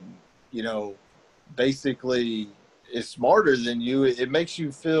 basically is smarter than you. It makes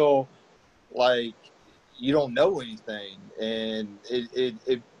you feel like you don't know anything, and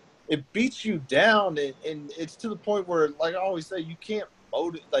it beats you down, and it's to the point where, like I always say, you can't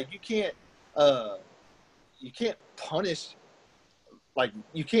punish, like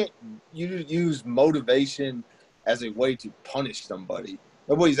you can't use motivation as a way to punish somebody.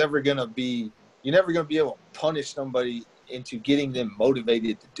 You're never gonna be able to punish somebody into getting them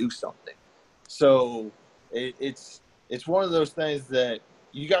motivated to do something. So it's one of those things that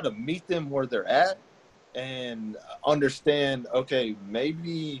you got to meet them where they're at and understand, okay,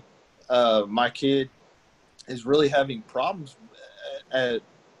 maybe my kid is really having problems at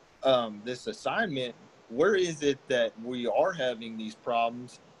this assignment. Where is it that we are having these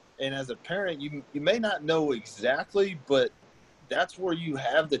problems? And as a parent, you may not know exactly, but that's where you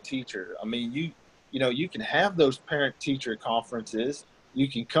have the teacher. I mean, you can have those parent-teacher conferences. You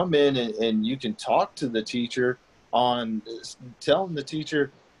can come in and you can talk to the teacher on telling the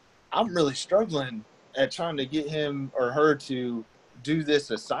teacher, I'm really struggling at trying to get him or her to do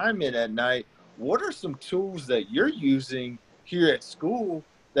this assignment at night. What are some tools that you're using here at school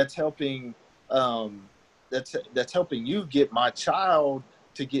that's helping that's helping you get my child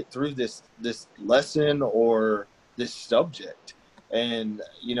to get through this lesson or this subject? And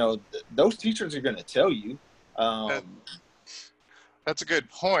those teachers are going to tell you. That's a good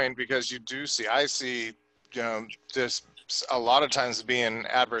point, because I see this a lot of times being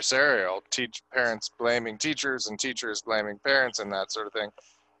adversarial, parents blaming teachers and teachers blaming parents and that sort of thing.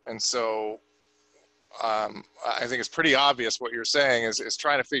 And so I think it's pretty obvious what you're saying is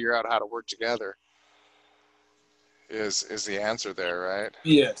trying to figure out how to work together is the answer there, right?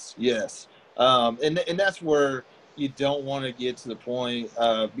 Yes. And that's where you don't want to get to the point,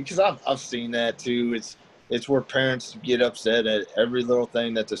 because I've seen that too. It's where parents get upset at every little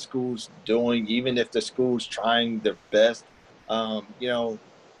thing that the school's doing, even if the school's trying their best.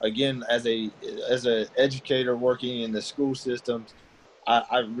 again, as a educator working in the school systems,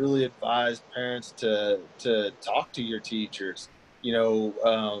 I really advise parents to talk to your teachers. You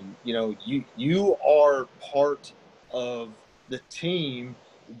are part of the team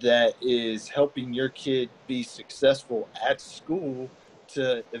that is helping your kid be successful at school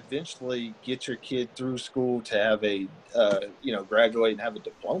to eventually get your kid through school to have a graduate and have a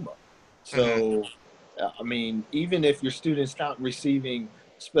diploma. So, I mean, even if your student's not receiving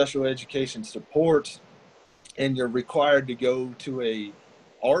special education support and you're required to go to a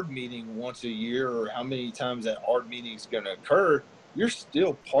ARD meeting once a year, or how many times that ARD meeting is going to occur, you're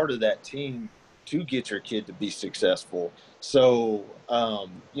still part of that team to get your kid to be successful. So,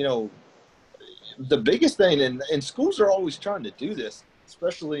 the biggest thing, and schools are always trying to do this,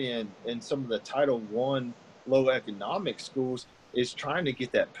 especially in some of the Title I low economic schools, is trying to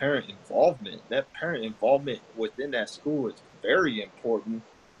get that parent involvement. That parent involvement within that school is very important,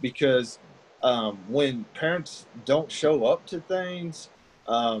 because when parents don't show up to things,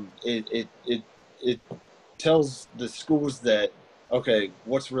 it tells the schools that, okay,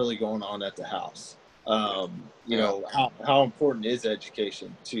 what's really going on at the house. How important is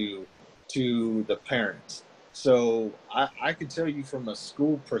education to the parents. So I can tell you from a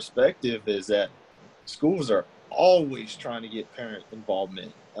school perspective is that schools are always trying to get parent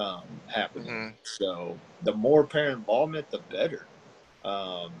involvement happening. So the more parent involvement, the better.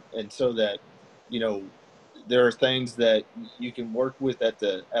 And so that, there are things that you can work with at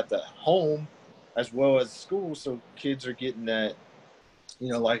the home as well as school. So kids are getting that,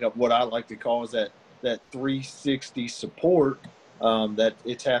 like what I like to call is that 360 support, that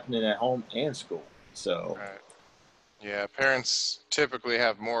it's happening at home and school. So, right. Yeah, parents typically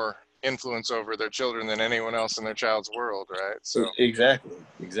have more influence over their children than anyone else in their child's world, right? So exactly.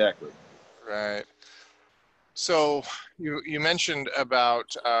 Right. So you mentioned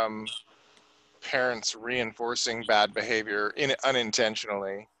about parents reinforcing bad behavior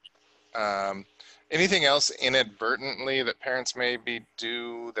unintentionally. Anything else inadvertently that parents maybe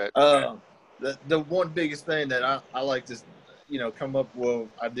do that? The one biggest thing that I like to, come up. Well,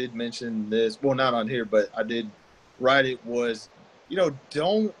 I did mention this. Well, not on here, but I did write it. Was,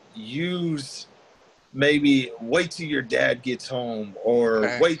 don't use, maybe wait till your dad gets home,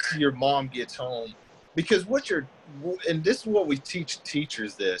 or wait till your mom gets home, because and this is what we teach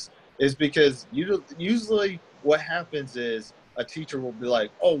teachers. This is because usually what happens is a teacher will be like,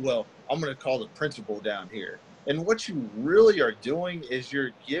 oh, well, I'm going to call the principal down here. And what you really are doing is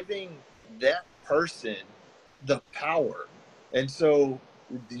you're giving that person the power. And so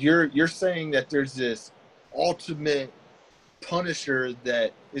you're saying that there's this ultimate punisher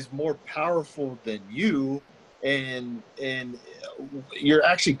that is more powerful than you, and you're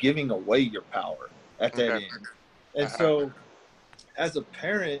actually giving away your power at that end. And so as a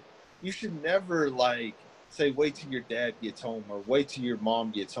parent, you should never say wait till your dad gets home or wait till your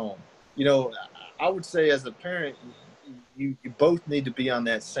mom gets home. I would say as a parent, you both need to be on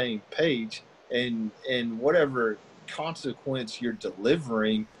that same page, and whatever consequence you're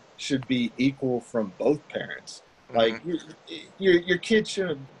delivering should be equal from both parents. Like your kid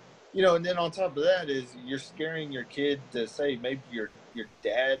shouldn't, and then on top of that is you're scaring your kid to say maybe your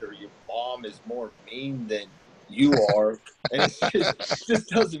dad or your mom is more mean than you are, and it just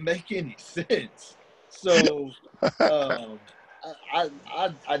doesn't make any sense. So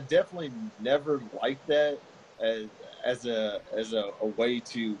I definitely never liked that as a way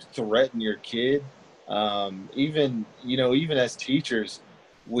to threaten your kid. Even as teachers,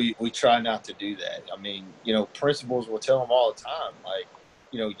 we try not to do that. I mean, principals will tell them all the time, like,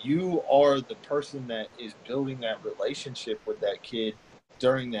 you are the person that is building that relationship with that kid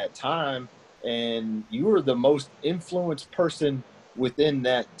during that time, and you are the most influenced person within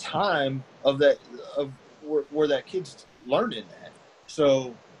that time of where that kid's learning that.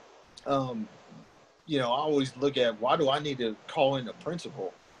 So, I always look at, why do I need to call in a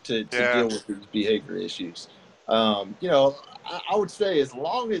principal to deal with these behavior issues? I would say as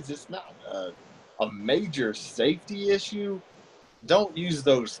long as it's not a major safety issue, don't use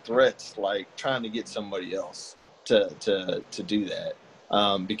those threats like trying to get somebody else to do that.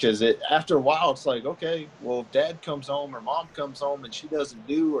 Because after a while, it's like, okay, well, if dad comes home or mom comes home and he doesn't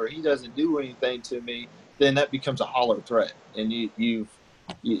do anything to me, then that becomes a hollow threat, and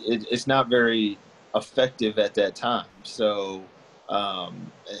it's not very effective at that time. So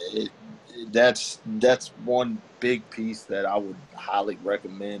that's one big piece that I would highly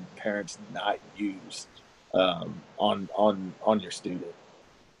recommend parents not use on your student.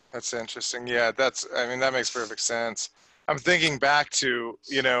 That's interesting. Yeah, that makes perfect sense. I'm thinking back to,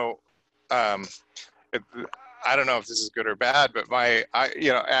 I don't know if this is good or bad, but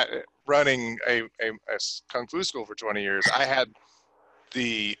running a kung fu school for 20 years, I had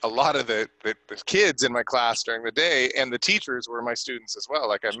a lot of the kids in my class during the day, and the teachers were my students as well,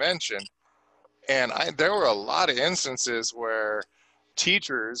 like I mentioned. And there were a lot of instances where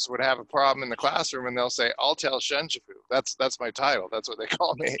teachers would have a problem in the classroom, and they'll say, "I'll tell Shenjifu." That's my title. That's what they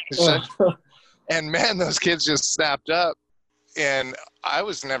call me. And man, those kids just snapped up. And I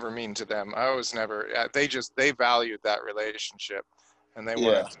was never mean to them. I was never. They valued that relationship, and they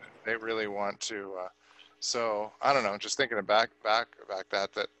really want to. So I don't know. Just thinking back that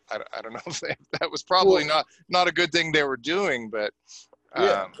I don't know if that was probably not a good thing they were doing, but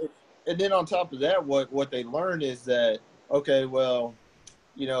And then on top of that, what they learn is that, okay, well,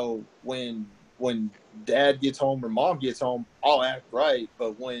 when dad gets home or mom gets home, I'll act right,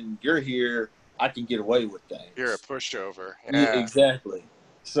 but when you're here, I can get away with things. You're a pushover. Yeah, exactly.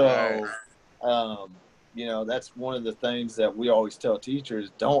 So, that's one of the things that we always tell teachers: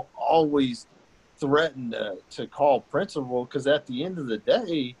 don't always threaten to call principal, because at the end of the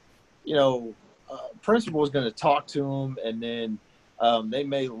day, principal is going to talk to them, and then they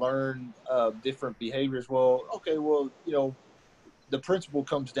may learn different behaviors. Well, okay, the principal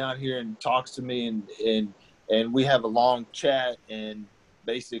comes down here and talks to me, and we have a long chat, and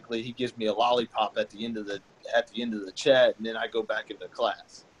basically he gives me a lollipop at the end of the chat, and then I go back into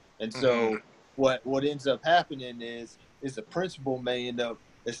class. And so what ends up happening is the principal may end up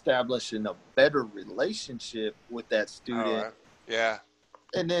establishing a better relationship with that student. Yeah.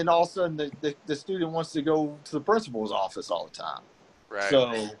 And then all of a sudden the student wants to go to the principal's office all the time. Right.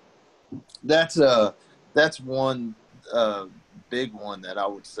 So that's one big one that I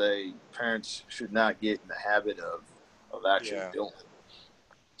would say parents should not get in the habit of actually doing.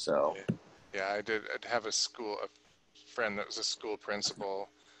 So I'd have a friend that was a school principal,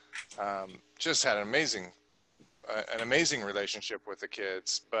 just had an amazing relationship with the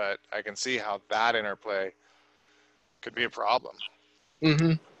kids, but I can see how that interplay could be a problem.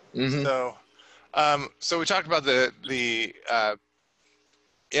 So we talked about the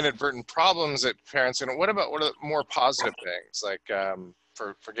inadvertent problems that parents, what are the more positive things, like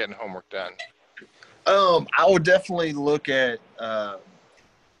for getting homework done? I would definitely look at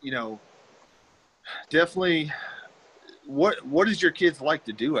definitely what does your kids like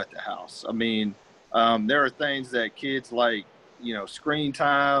to do at the house? I mean, there are things that kids like, screen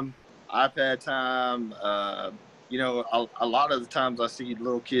time, iPad time. A lot of the times I see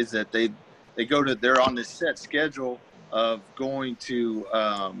little kids that they're on this set schedule of going to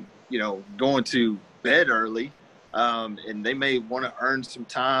bed early, and they may want to earn some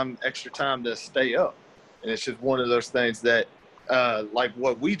extra time to stay up. And it's just one of those things that, like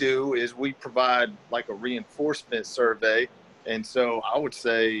what we do is we provide like a reinforcement survey. And so I would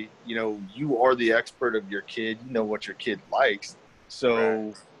say, you are the expert of your kid. You know what your kid likes.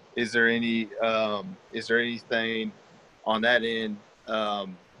 So is there anything on that end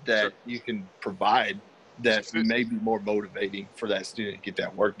that you can provide that may be more motivating for that student to get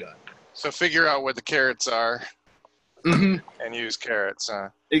that work done? So figure out what the carrots are and use carrots.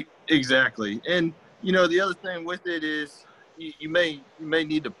 Exactly. And, the other thing with it is you may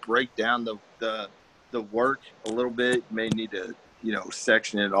need to break down the work a little bit. You may need to,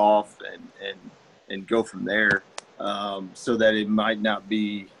 section it off and go from there, so that it might not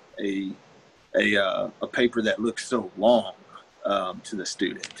be a paper that looks so long to the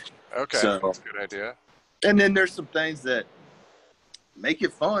student. Okay, so, that's a good idea. And then there's some things that make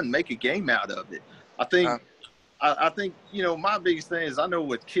it fun, make a game out of it. I think, my biggest thing is I know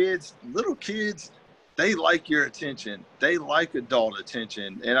with little kids, they like your attention. They like adult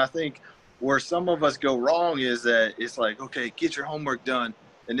attention. And I think where some of us go wrong is that it's like, okay, get your homework done.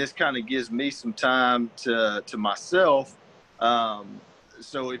 And this kind of gives me some time to myself.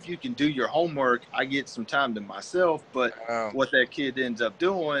 So if you can do your homework, I get some time to myself. But what that kid ends up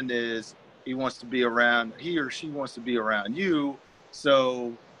doing is he or she wants to be around you.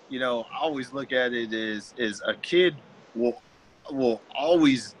 So, I always look at it as a kid will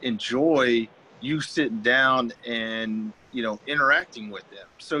always enjoy you sitting down and, interacting with them.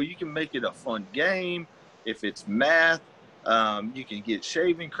 So you can make it a fun game. If it's math, you can get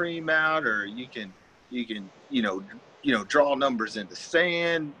shaving cream out, or you can draw numbers in the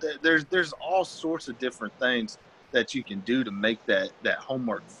sand. There's all sorts of different things that you can do to make that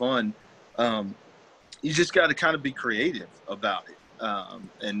homework fun. You just got to kind of be creative about it.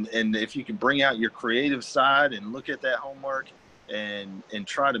 And if you can bring out your creative side and look at that homework and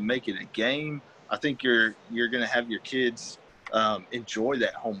try to make it a game, I think you're going to have your kids enjoy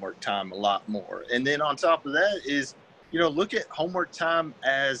that homework time a lot more. And then on top of that is, look at homework time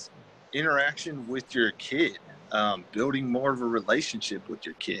as interaction with your kid. building more of a relationship with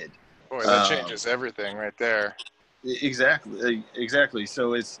your kid. Boy, that changes everything right there. Exactly.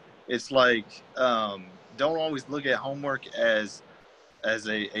 So it's like, don't always look at homework as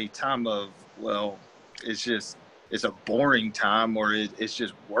a time of, well, it's a boring time, or it's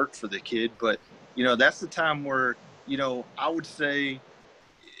just work for the kid. But, that's the time where, I would say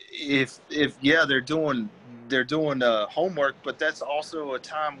if yeah, they're doing homework, but that's also a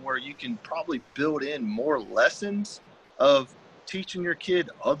time where you can probably build in more lessons of teaching your kid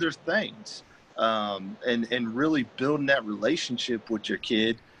other things, and really building that relationship with your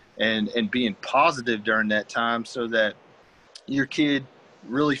kid, and being positive during that time, so that your kid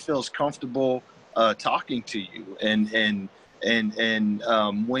really feels comfortable talking to you, and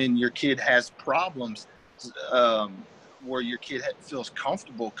when your kid has problems, where your kid feels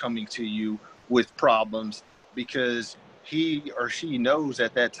comfortable coming to you with problems, because he or she knows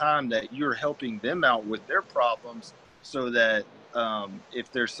at that time that you're helping them out with their problems, so that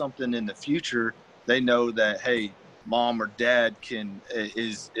if there's something in the future, they know that, hey, mom or dad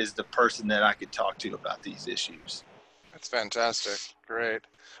is the person that I could talk to about these issues. That's fantastic. Great.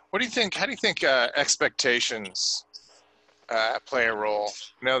 What do you think? How do you think expectations play a role?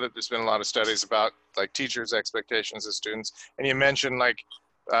 I know that there's been a lot of studies about like teachers' expectations of students, and you mentioned like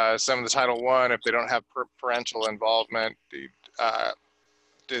some of the Title I, if they don't have parental involvement,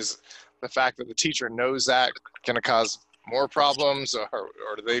 does the fact that the teacher knows that can it cause more problems, or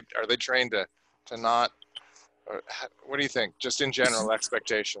are they trained to not? What do you think, just in general,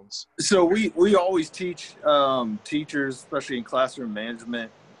 expectations? So we always teach teachers, especially in classroom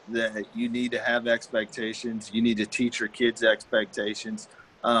management, that you need to have expectations. You need to teach your kids expectations.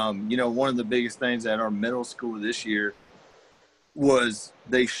 One of the biggest things at our middle school this year was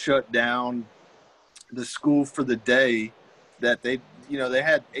they shut down the school for the day. That they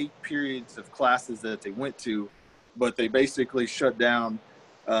had 8 periods of classes that they went to, but they basically shut down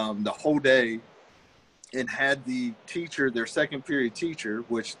the whole day, and had the teacher, their second period teacher,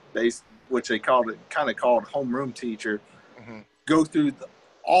 which they called homeroom teacher, go through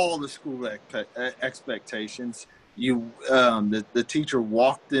all the school expectations. The teacher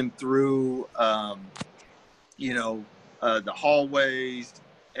walked them through, the hallways,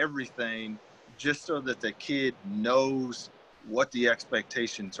 everything, just so that the kid knows what the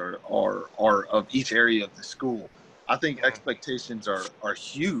expectations are of each area of the school. I think expectations are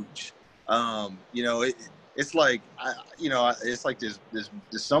huge. It's like it's like this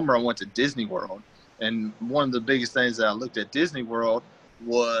summer I went to Disney World, and one of the biggest things that I looked at Disney World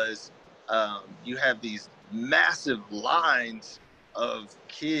was you have these massive lines of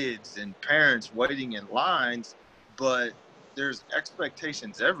kids and parents waiting in lines, but there's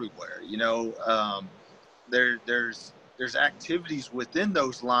expectations everywhere. There's activities within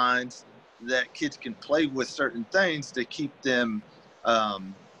those lines that kids can play with certain things to keep them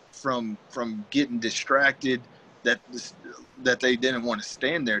from getting distracted, that they didn't want to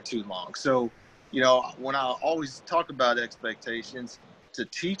stand there too long. So, when I always talk about expectations to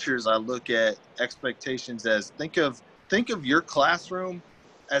teachers, I look at expectations as think of your classroom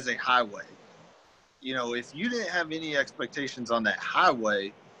as a highway. If you didn't have any expectations on that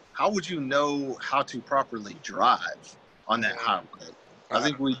highway, how would you know how to properly drive on that highway? I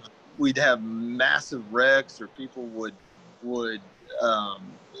think we'd have massive wrecks, or people would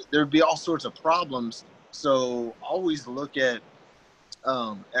there'd be all sorts of problems. So always look at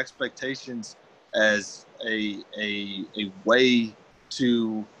expectations as a way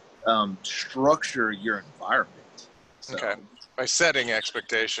to structure your environment. So. Okay, by setting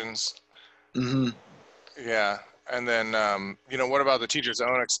expectations. Mm-hmm. Yeah, and then what about the teacher's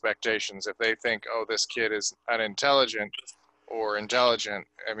own expectations? If they think, oh, this kid is unintelligent or intelligent,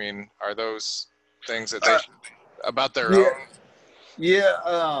 I mean, are those things that they about their own?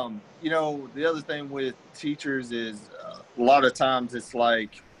 Yeah, the other thing with teachers is a lot of times it's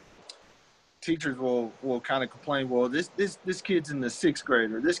like teachers will kind of complain, well, this kid's in the 6th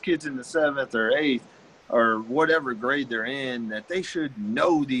grade, or this kid's in the 7th or 8th, or whatever grade they're in, that they should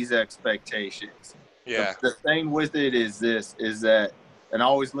know these expectations. Yeah. The thing with it is that, and I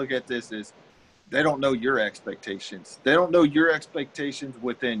always look at this as, they don't know your expectations. They don't know your expectations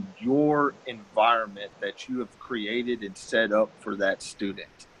within your environment that you have created and set up for that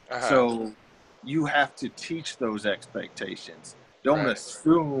student. So you have to teach those expectations. Don't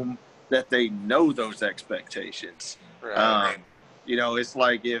assume that they know those expectations. Right. It's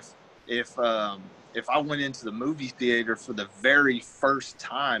like if I went into the movie theater for the very first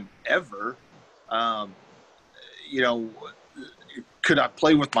time ever, could I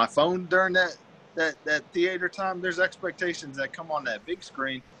play with my phone during that that theater time, there's expectations that come on that big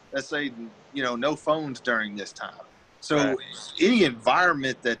screen that say, no phones during this time. So any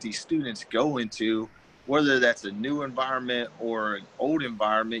environment that these students go into, whether that's a new environment or an old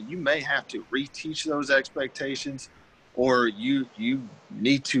environment, you may have to reteach those expectations, or you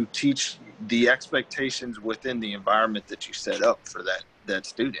need to teach the expectations within the environment that you set up for that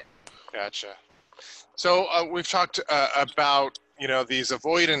student. Gotcha. So we've talked about, these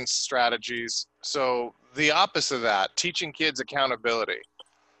avoidance strategies. So the opposite of that, teaching kids accountability.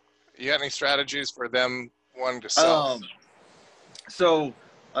 You got any strategies for them wanting to self?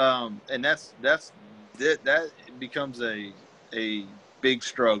 And that becomes a big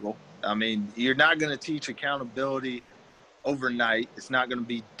struggle. I mean, you're not going to teach accountability overnight. It's not going to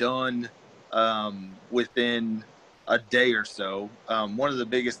be done within a day or so. One of the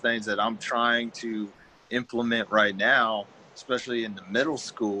biggest things that I'm trying to implement right now, especially in the middle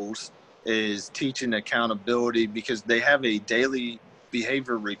schools, is teaching accountability, because they have a daily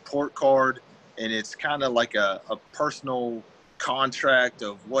behavior report card, and it's kind of like a personal contract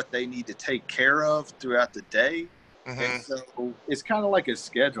of what they need to take care of throughout the day. Mm-hmm. And so it's kind of like a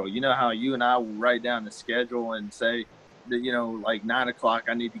schedule. You know how you and I will write down the schedule and say that, like 9 o'clock,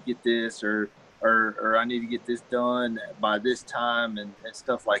 I need to get this, or I need to get this done by this time, and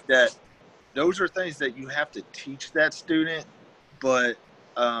stuff like that. Those are things that you have to teach that student, but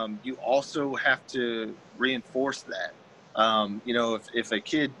you also have to reinforce that. If a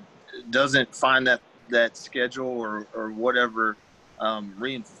kid doesn't find that schedule or whatever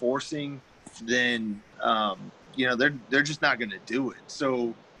reinforcing, then they're just not going to do it.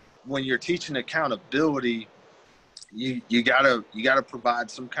 So when you're teaching accountability, you gotta provide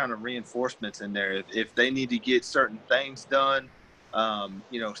some kind of reinforcements in there. If they need to get certain things done,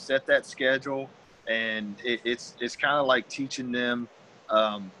 set that schedule. And it's kind of like teaching them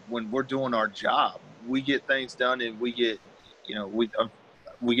when we're doing our job. We get things done, and we get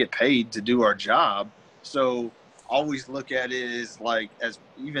paid to do our job. So always look at it as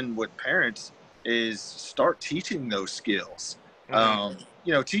even with parents, is start teaching those skills.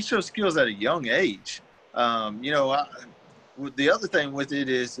 Mm-hmm. Teach those skills at a young age. The other thing with it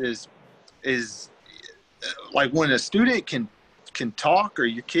is like when a student can talk, or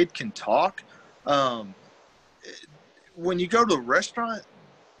your kid can talk, when you go to a restaurant,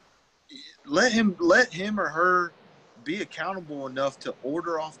 let him or her be accountable enough to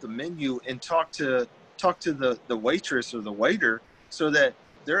order off the menu and talk to the waitress or the waiter, so that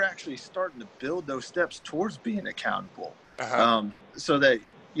they're actually starting to build those steps towards being accountable. Uh-huh. So that,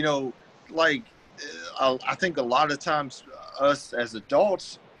 I think a lot of times us as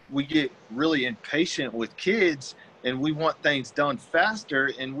adults, we get really impatient with kids, and we want things done faster,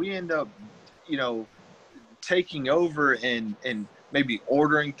 and we end up, taking over and maybe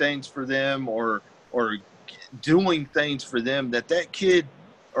ordering things for them or doing things for them that kid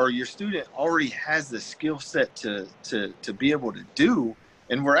or your student already has the skill set to be able to do.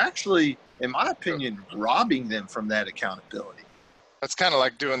 And we're actually, in my opinion, robbing them from that accountability. That's kind of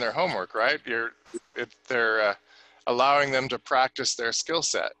like doing their homework, right? They're allowing them to practice their skill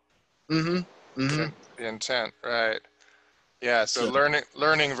set. Mm-hmm. Mm-hmm. The intent, right? Yeah. So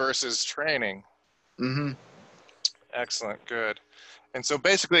learning versus training. Mm-hmm. Excellent. Good. And so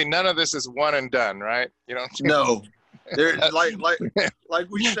basically, none of this is one and done, right? No. There, like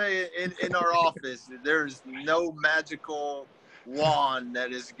we say in our office, there's no magical wand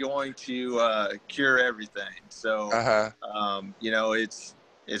that is going to cure everything. So,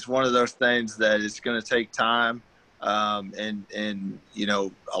 it's one of those things that it's going to take time, and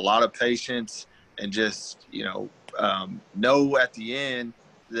a lot of patience, and just know at the end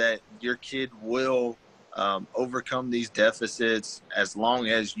that your kid will overcome these deficits, as long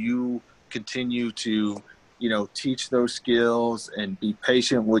as you continue to teach those skills and be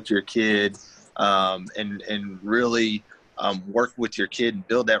patient with your kid, and really work with your kid and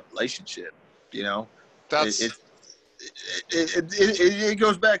build that relationship. That's it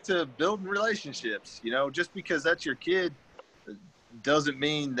goes back to building relationships. Just because that's your kid doesn't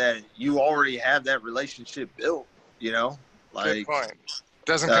mean that you already have that relationship built. Good point.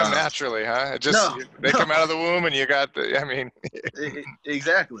 Doesn't come naturally, huh? They come out of the womb, and you got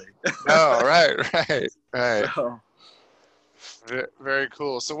exactly. Oh, right. So. Very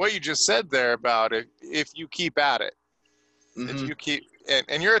cool. So what you just said there about if you keep at it, mm-hmm. if you keep,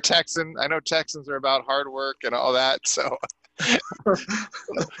 and you're a Texan. I know Texans are about hard work and all that. So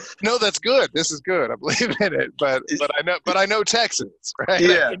no, that's good. This is good. I believe in it. But I know Texans, right?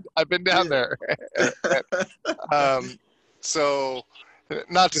 Yeah. I've been down there. So.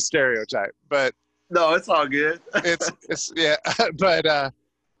 Not to stereotype, but no, it's all good. it's yeah,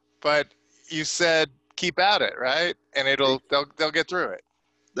 but you said keep at it, right? And they'll get through it.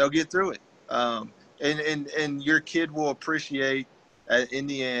 They'll get through it. And your kid will appreciate in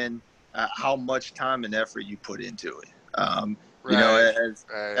the end how much time and effort you put into it. You know,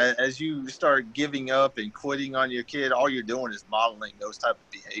 as you start giving up and quitting on your kid, all you're doing is modeling those type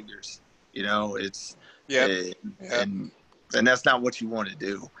of behaviors. You know, it's and that's not what you want to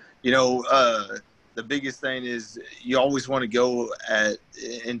do. You know, the biggest thing is you always want to go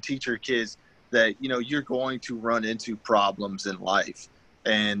and teach your kids that, you know, you're going to run into problems in life,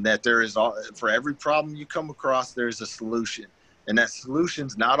 and that there is, for every problem you come across, there's a solution, and that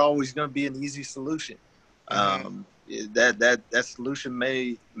solution's not always going to be an easy solution. That solution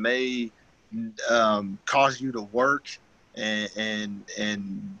may cause you to work and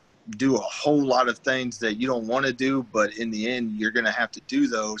do a whole lot of things that you don't want to do, but in the end, you're going to have to do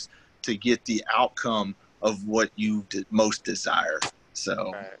those to get the outcome of what you most desire.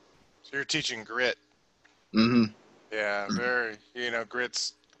 So, so you're teaching grit. Mm-hmm. Yeah, very. You know,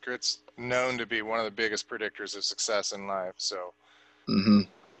 grit's known to be one of the biggest predictors of success in life. So,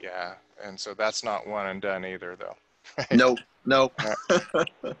 yeah, and so that's not one and done either, though. Nope.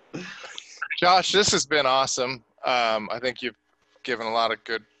 Josh, this has been awesome. I think you've given a lot of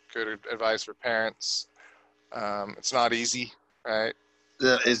good advice for parents. It's not easy, right?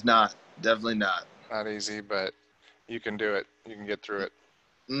 It's not. Definitely not. Not easy, but you can do it. You can get through it.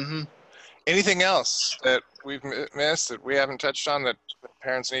 Mm-hmm. Anything else that we've missed that we haven't touched on that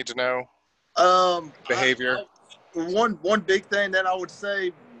parents need to know? Behavior. One big thing that I would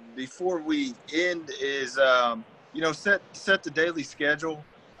say before we end is, you know, set the daily schedule.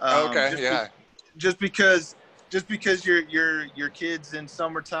 Just because your kid's in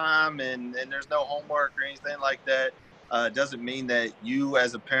summertime and there's no homework or anything like that, doesn't mean that you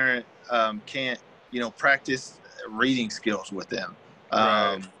as a parent can't, you know, practice reading skills with them.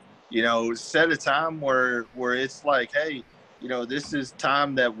 You know, set a time where it's like, hey, you know, this is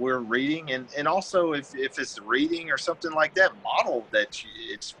time that we're reading, and also if it's reading or something like that, model that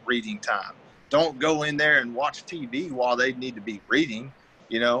it's reading time. Don't go in there and watch TV while they need to be reading.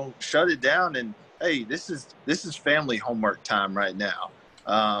 You know, shut it down and, hey, this is family homework time right now.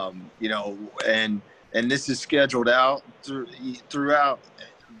 You know, and this is scheduled out throughout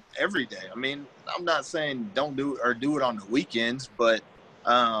every day. I mean, I'm not saying don't do it on the weekends, but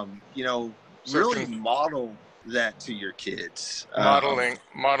you know, really model that to your kids. Modeling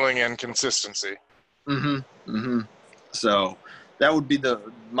and consistency. So that would be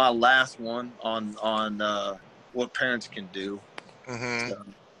my last one on what parents can do. So.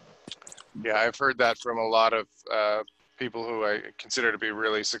 Yeah, I've heard that from a lot of people who I consider to be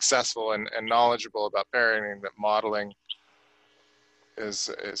really successful and knowledgeable about parenting, that modeling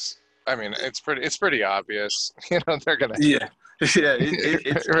is I mean, it's pretty obvious. You know, they're gonna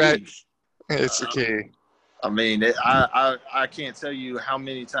it's right. Key. It's the key. I mean, I can't tell you how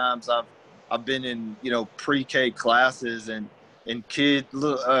many times I've been in, you know, pre-K classes and kids,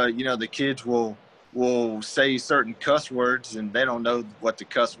 you know, the kids will say certain cuss words and they don't know what the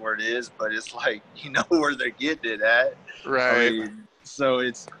cuss word is, but it's like, you know where they're getting it at. Right. I mean, so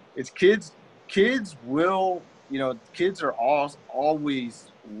it's kids will, you know, kids are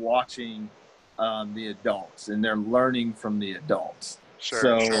always watching the adults, and they're learning from the adults.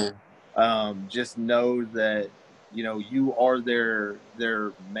 Sure. Just know that, you know, you are their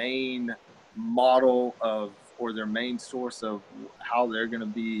main model or their main source of how they're going to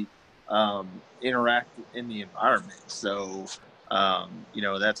be interact in the environment. So, you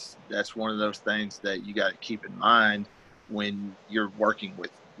know, that's one of those things that you got to keep in mind when you're working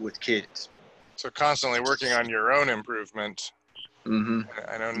with kids. So constantly working on your own improvement. I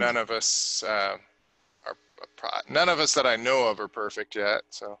know none of us that I know of are perfect yet.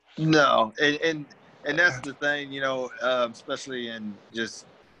 So no, and that's the thing, you know, especially in just,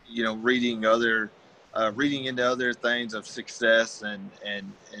 you know, reading into other things of success and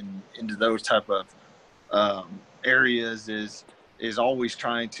into those type of areas is always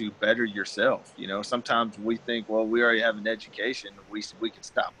trying to better yourself. You know, sometimes we think, well, we already have an education, we can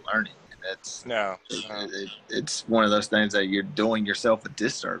stop learning. That's no. It's one of those things that you're doing yourself a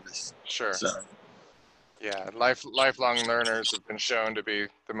disservice. Sure. So, yeah, lifelong learners have been shown to be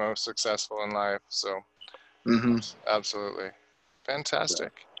the most successful in life. So, absolutely,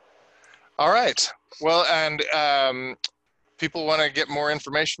 fantastic. Yeah. All right. Well, and people want to get more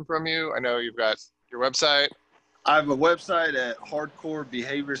information from you. I know you've got your website. I have a website at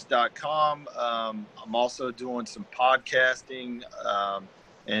hardcorebehaviors.com. I'm also doing some podcasting.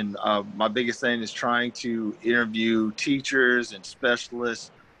 And my biggest thing is trying to interview teachers and specialists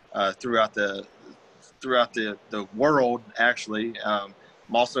throughout the world, actually.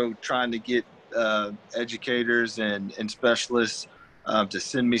 I'm also trying to get educators and specialists to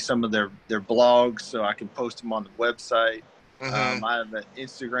send me some of their blogs so I can post them on the website. Mm-hmm. I have an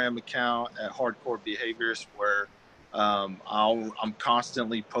Instagram account at Hardcore Behaviorist where I'm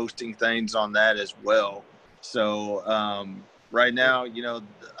constantly posting things on that as well. So right now,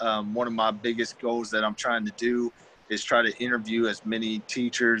 one of my biggest goals that I'm trying to do is try to interview as many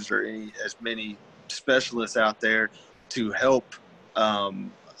teachers or as many specialists out there to help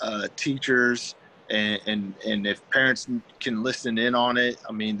teachers. And if parents can listen in on it,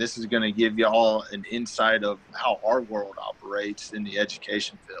 I mean, this is going to give you all an insight of how our world operates in the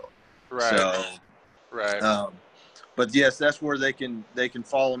education field. Right. So, right. But yes, that's where they can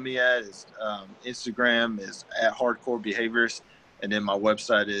follow me at. Is Instagram is at Hardcore Behaviorist, and then my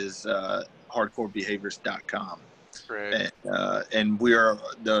website is hardcorebehaviorist.com. Great. And we are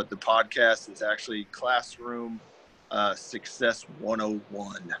the podcast is actually Classroom Success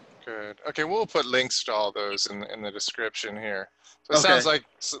 101. Good. Okay, we'll put links to all those in the description here. So it sounds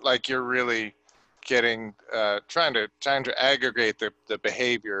like you're really getting trying to aggregate the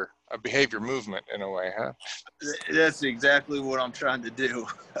behavior movement in a way, huh? That's exactly what I'm trying to do.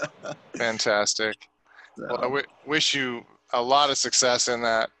 Fantastic. So. Well, I wish you a lot of success in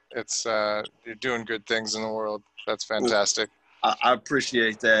that. It's you're doing good things in the world. That's fantastic. I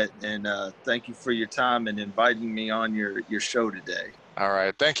appreciate that, and thank you for your time and inviting me on your show today. All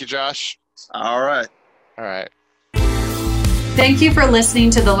right. Thank you, Josh. All right. All right. Thank you for listening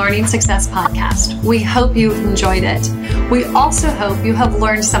to the Learning Success Podcast. We hope you've enjoyed it. We also hope you have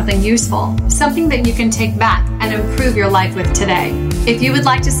learned something useful, something that you can take back and improve your life with today. If you would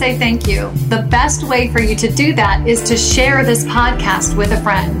like to say thank you, the best way for you to do that is to share this podcast with a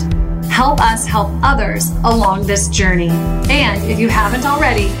friend. Help us help others along this journey. And if you haven't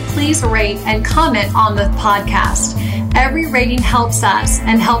already, please rate and comment on the podcast. Every rating helps us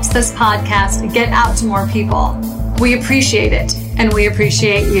and helps this podcast get out to more people. We appreciate it, and we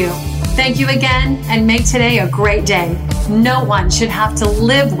appreciate you. Thank you again, and make today a great day. No one should have to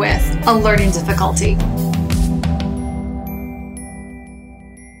live with a learning difficulty.